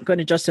 I'm not going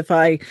to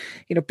justify,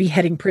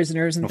 beheading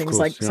prisoners and things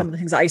like some of the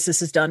things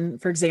ISIS has done,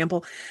 for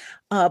example.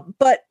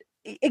 But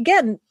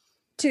again,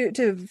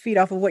 to feed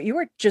off of what you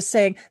were just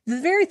saying,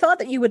 the very thought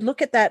that you would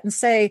look at that and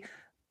say,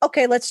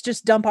 okay, let's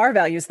just dump our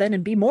values then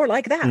and be more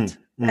like that.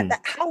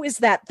 How is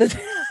that?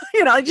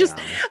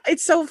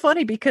 It's so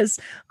funny, because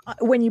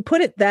when you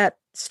put it that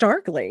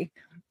starkly,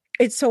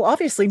 it's so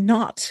obviously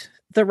not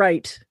the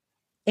right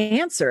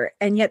answer.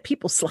 And yet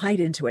people slide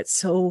into it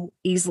so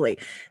easily.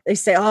 They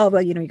say, oh,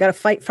 well, you got to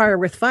fight fire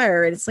with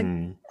fire. And it's like,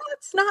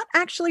 that's not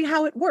actually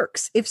how it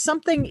works. If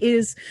something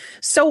is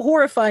so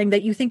horrifying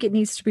that you think it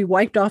needs to be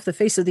wiped off the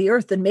face of the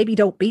earth, then maybe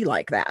don't be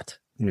like that.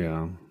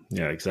 Yeah.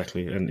 Yeah,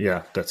 exactly. And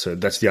yeah, that's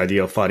the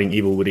idea of fighting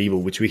evil with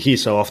evil, which we hear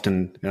so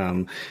often,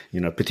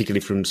 particularly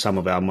from some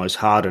of our most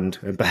hardened,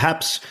 and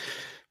perhaps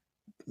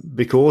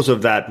because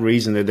of that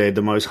reason that they're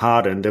the most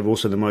hardened, they're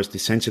also the most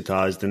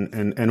desensitized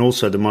and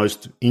also the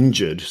most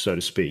injured, so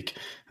to speak.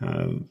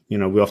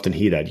 We often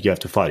hear that you have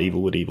to fight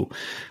evil with evil.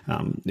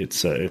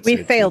 We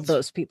failed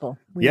those people.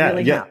 We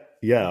really have.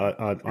 Yeah,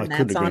 I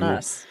couldn't agree more.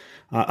 Us.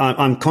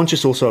 I'm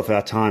conscious also of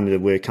our time,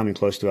 that we're coming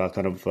close to our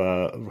kind of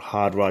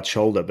hard right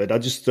shoulder, but I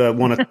just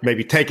want to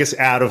maybe take us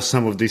out of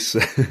some of this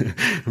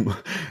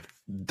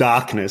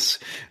darkness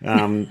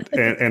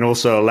and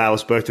also allow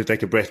us both to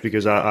take a breath,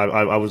 because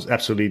I was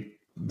absolutely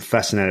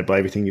fascinated by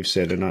everything you've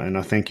said, and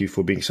I thank you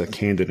for being so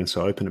candid and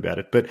so open about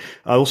it. But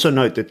I also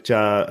note that,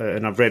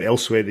 and I've read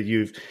elsewhere, that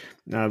you've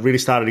really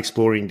started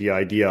exploring the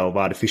idea of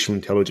artificial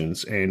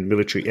intelligence and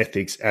military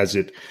ethics as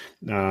it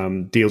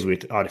deals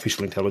with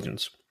artificial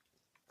intelligence.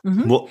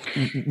 Mm-hmm.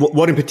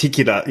 What in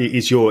particular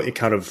is your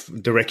kind of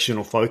direction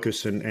or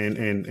focus,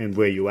 and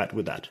where you're at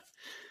with that?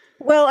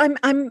 Well,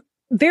 I'm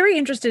very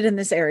interested in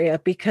this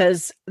area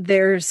because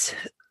there's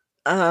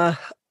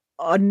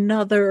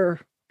another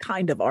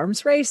kind of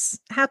arms race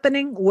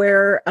happening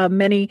where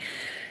many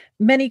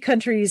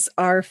countries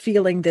are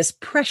feeling this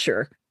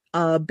pressure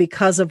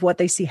because of what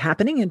they see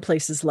happening in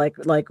places like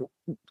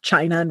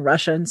China and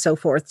Russia and so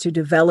forth, to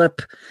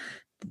develop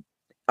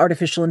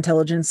artificial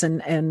intelligence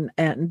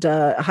and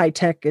high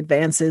tech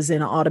advances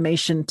in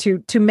automation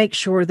to make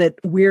sure that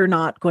we're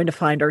not going to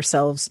find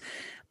ourselves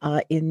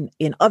in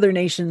other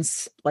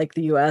nations like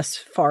the US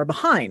far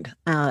behind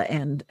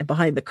and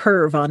behind the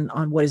curve on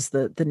what is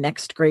the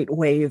next great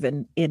wave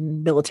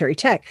in military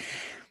tech.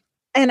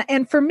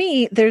 And for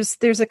me,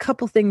 there's a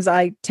couple things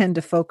I tend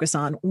to focus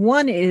on.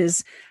 One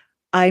is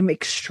I'm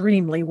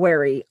extremely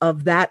wary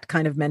of that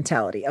kind of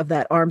mentality, of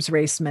that arms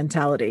race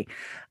mentality.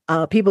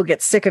 People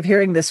get sick of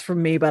hearing this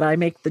from me, but I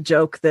make the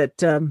joke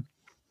that,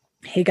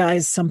 hey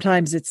guys,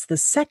 sometimes it's the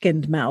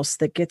second mouse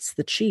that gets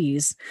the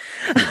cheese.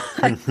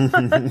 I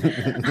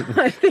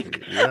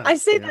think I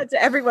say that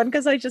to everyone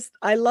because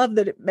I love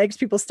that it makes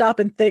people stop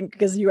and think,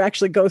 because you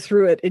actually go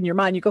through it in your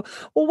mind. You go,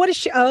 well, what is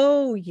she?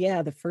 Oh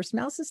yeah, the first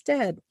mouse is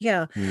dead.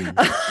 Yeah.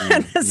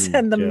 And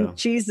the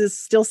cheese is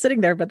still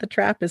sitting there, but the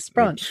trap is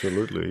sprung.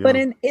 Absolutely. Yeah. But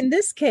in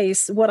this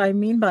case, what I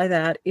mean by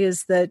that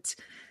is that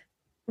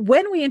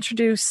when we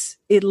introduce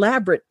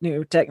elaborate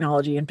new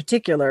technology in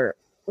particular,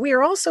 we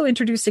are also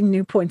introducing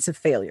new points of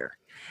failure.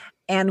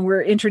 And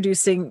we're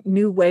introducing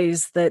new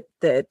ways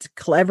that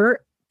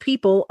clever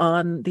people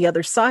on the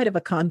other side of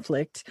a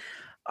conflict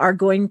are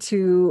going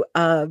to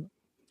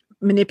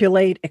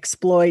manipulate,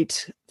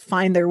 exploit,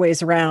 find their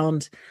ways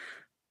around.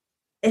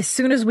 As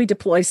soon as we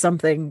deploy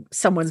something,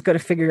 someone's going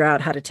to figure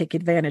out how to take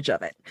advantage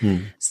of it.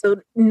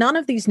 So none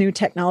of these new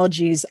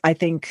technologies, I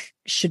think,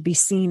 should be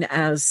seen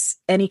as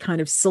any kind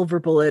of silver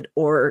bullet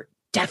or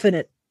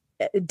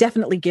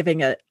definitely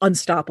giving an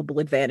unstoppable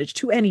advantage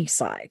to any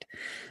side.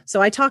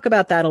 So I talk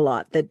about that a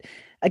lot, that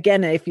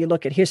again, if you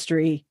look at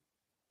history,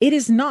 it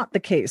is not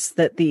the case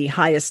that the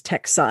highest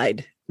tech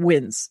side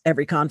wins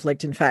every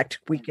conflict. In fact,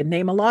 we can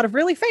name a lot of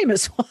really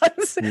famous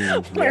ones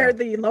where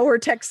the lower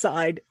tech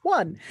side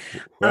won.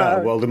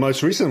 Well, the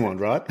most recent one,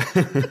 right?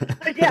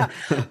 Yeah.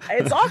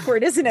 It's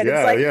awkward, isn't it?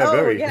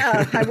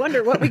 It's like, I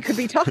wonder what we could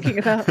be talking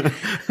about.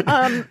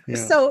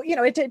 So,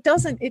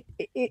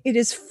 it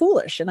is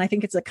foolish. And I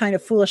think it's a kind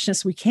of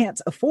foolishness we can't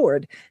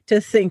afford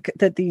to think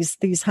that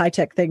these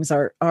high-tech things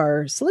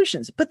are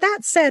solutions. But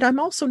that said, I'm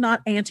also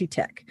not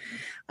anti-tech.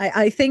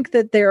 I think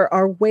that there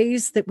are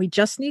ways that we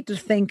just need to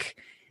think,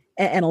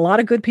 and a lot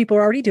of good people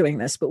are already doing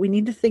this, but we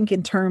need to think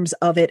in terms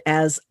of it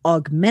as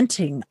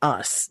augmenting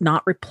us,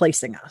 not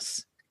replacing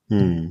us.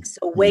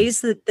 So ways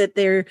that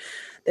there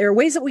are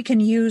ways that we can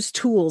use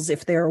tools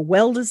if they're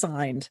well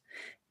designed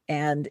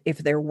and if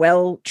they're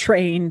well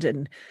trained.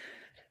 And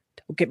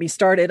don't get me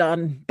started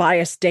on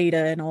biased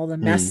data and all the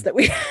mess that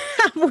we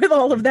have with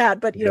all of that.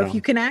 But if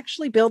you can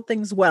actually build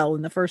things well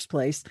in the first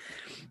place,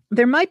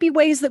 there might be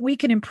ways that we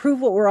can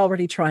improve what we're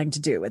already trying to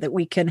do, that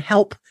we can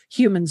help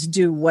humans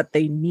do what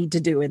they need to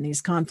do in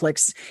these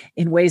conflicts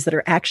in ways that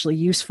are actually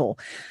useful.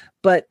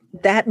 But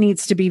that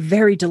needs to be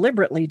very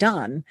deliberately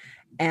done.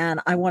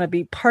 And I want to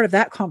be part of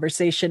that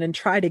conversation and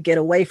try to get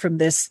away from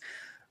this,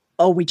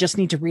 we just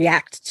need to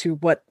react to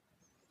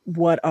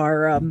what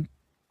our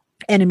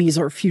enemies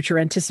or future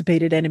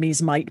anticipated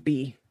enemies might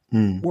be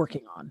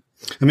working on.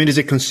 I mean, is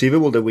it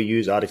conceivable that we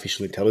use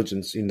artificial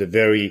intelligence in the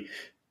very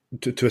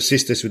to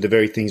assist us with the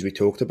very things we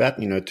talked about,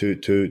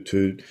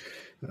 to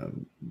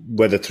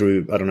whether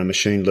through, I don't know,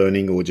 machine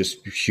learning or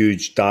just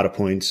huge data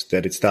points,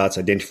 that it starts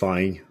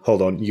identifying,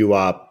 hold on, you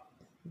are,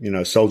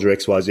 soldier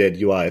XYZ,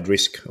 you are at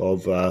risk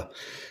of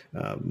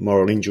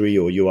moral injury,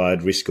 or you are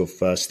at risk of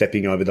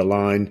stepping over the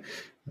line.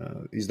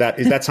 Is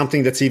that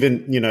something that's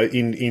even,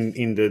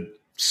 in the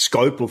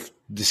scope of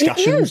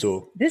discussions?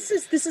 Or this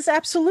is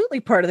absolutely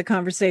part of the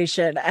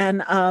conversation.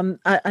 And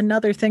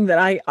another thing that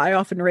I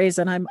often raise,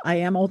 and I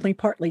am only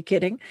partly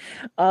kidding,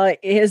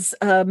 is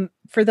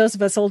for those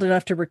of us old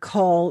enough to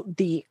recall,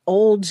 the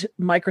old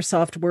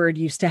Microsoft Word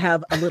used to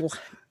have a little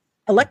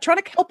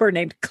electronic helper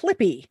named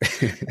Clippy.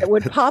 It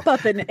would pop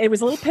up, and it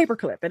was a little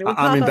paperclip, and it would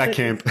pop I'm in up that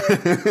camp.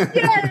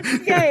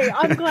 Yes, yay!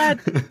 I'm glad.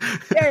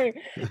 Yay,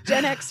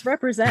 Gen X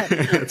represent.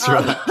 That's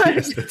right.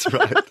 Yes, that's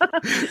right.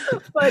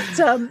 But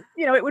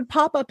it would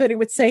pop up, and it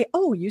would say,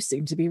 "Oh, you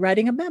seem to be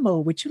writing a memo.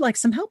 Would you like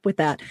some help with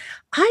that?"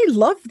 I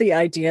love the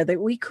idea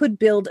that we could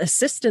build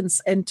assistants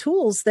and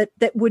tools that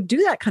would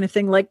do that kind of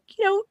thing. Like,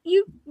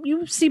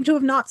 you seem to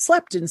have not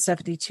slept in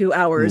 72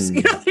 hours.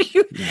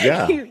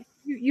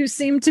 You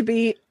seem to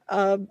be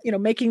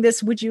making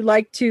this. Would you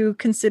like to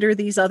consider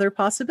these other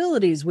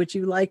possibilities? Would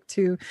you like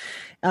to,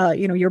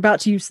 you're about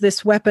to use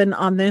this weapon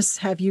on this.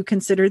 Have you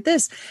considered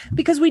this?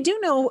 Because we do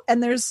know,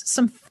 and there's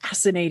some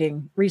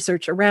fascinating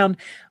research around,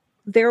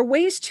 there are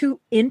ways to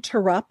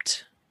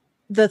interrupt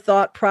the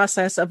thought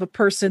process of a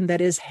person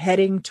that is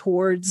heading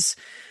towards,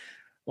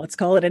 let's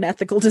call it an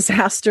ethical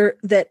disaster,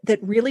 that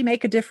really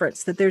make a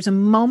difference, that there's a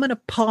moment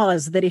of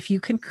pause that if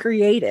you can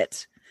create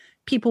it,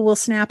 people will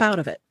snap out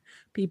of it.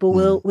 People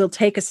will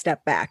take a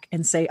step back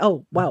and say,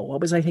 "Oh, wow, what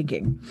was I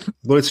thinking?"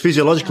 Well, it's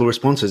physiological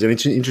responses, and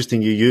it's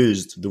interesting you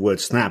used the word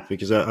snap,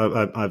 because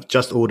I've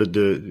just ordered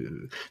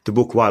the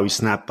book "Why We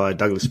Snap" by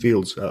Douglas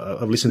Fields.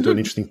 I've listened to an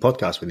interesting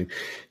podcast with him.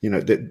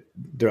 That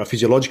there are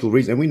physiological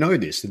reasons, and we know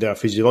this. That there are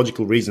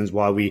physiological reasons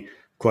why we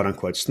quote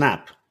unquote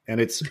snap, and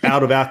it's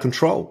out of our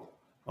control.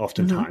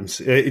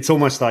 Oftentimes, it's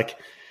almost like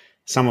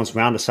someone's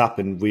wound us up,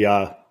 and we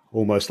are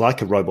almost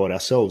like a robot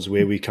ourselves,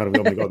 where we kind of,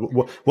 oh my God,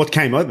 what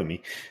came over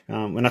me?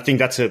 And I think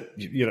that's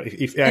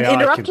if AI and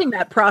interrupting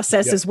that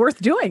process is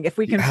worth doing. If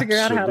we can figure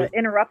out how to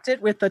interrupt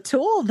it with a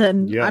tool,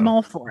 then I'm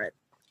all for it.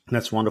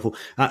 That's wonderful.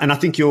 And I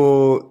think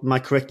am I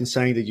correct in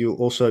saying that you're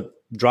also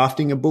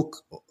drafting a book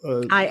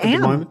I at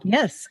am, the moment?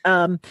 Yes.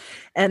 And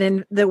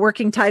in the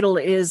working title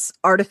is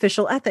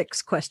Artificial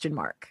Ethics ?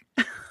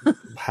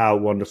 How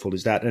wonderful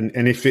is that?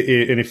 And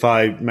if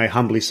I may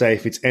humbly say,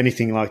 if it's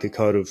anything like the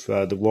Code of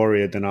the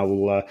Warrior, then I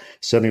will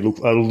certainly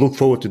look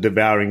forward to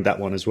devouring that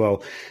one as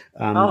well.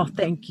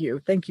 Thank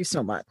you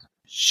so much,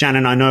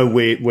 Shannon. I know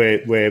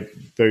we're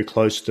very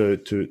close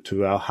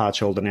to our heart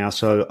shoulder now,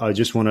 so I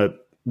just want to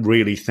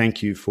really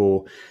thank you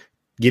for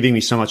giving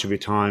me so much of your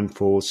time,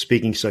 for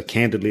speaking so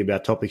candidly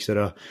about topics that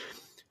are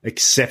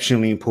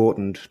exceptionally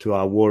important to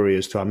our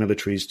warriors, to our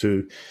militaries,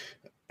 to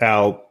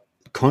our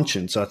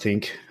conscience, I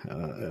think,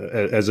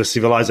 as a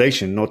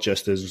civilization, not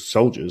just as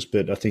soldiers,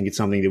 but I think it's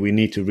something that we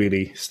need to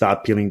really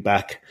start peeling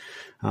back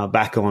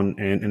on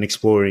and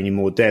exploring in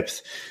more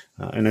depth.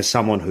 And as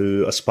someone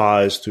who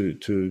aspires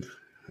to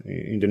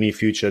in the near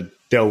future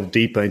delve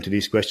deeper into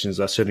these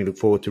questions, I certainly look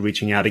forward to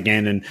reaching out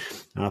again and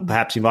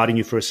perhaps inviting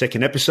you for a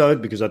second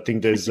episode, because I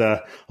think there's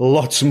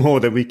lots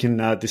more that we can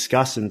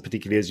discuss, and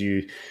particularly as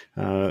you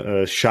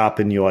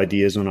sharpen your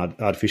ideas on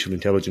artificial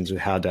intelligence and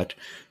how that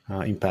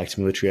impacts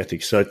military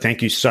ethics. So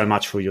thank you so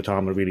much for your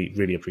time. I really,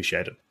 really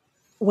appreciate it.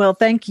 Well,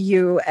 thank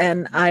you.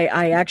 And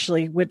I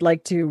actually would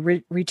like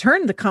to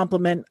return the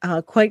compliment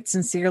quite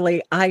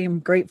sincerely. I am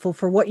grateful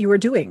for what you are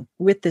doing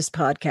with this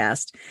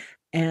podcast.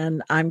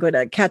 And I'm going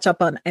to catch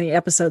up on any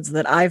episodes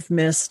that I've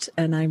missed.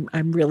 And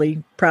I'm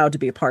really proud to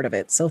be a part of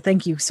it. So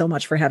thank you so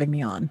much for having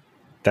me on.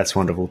 That's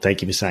wonderful.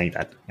 Thank you for saying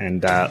that.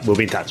 And we'll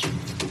be in touch.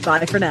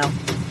 Bye for now.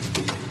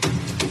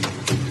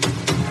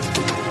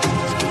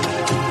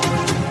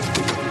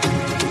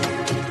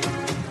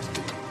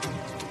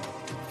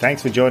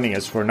 Thanks for joining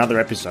us for another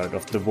episode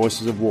of The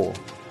Voices of War.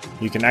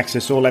 You can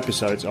access all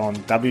episodes on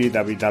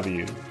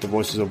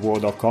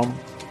www.thevoicesofwar.com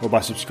or by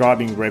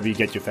subscribing wherever you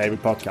get your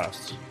favorite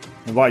podcasts.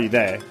 And while you're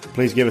there,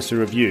 please give us a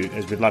review,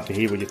 as we'd love to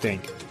hear what you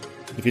think.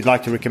 If you'd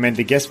like to recommend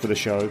a guest for the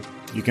show,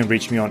 you can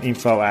reach me on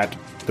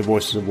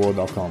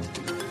info@thevoicesofwar.com.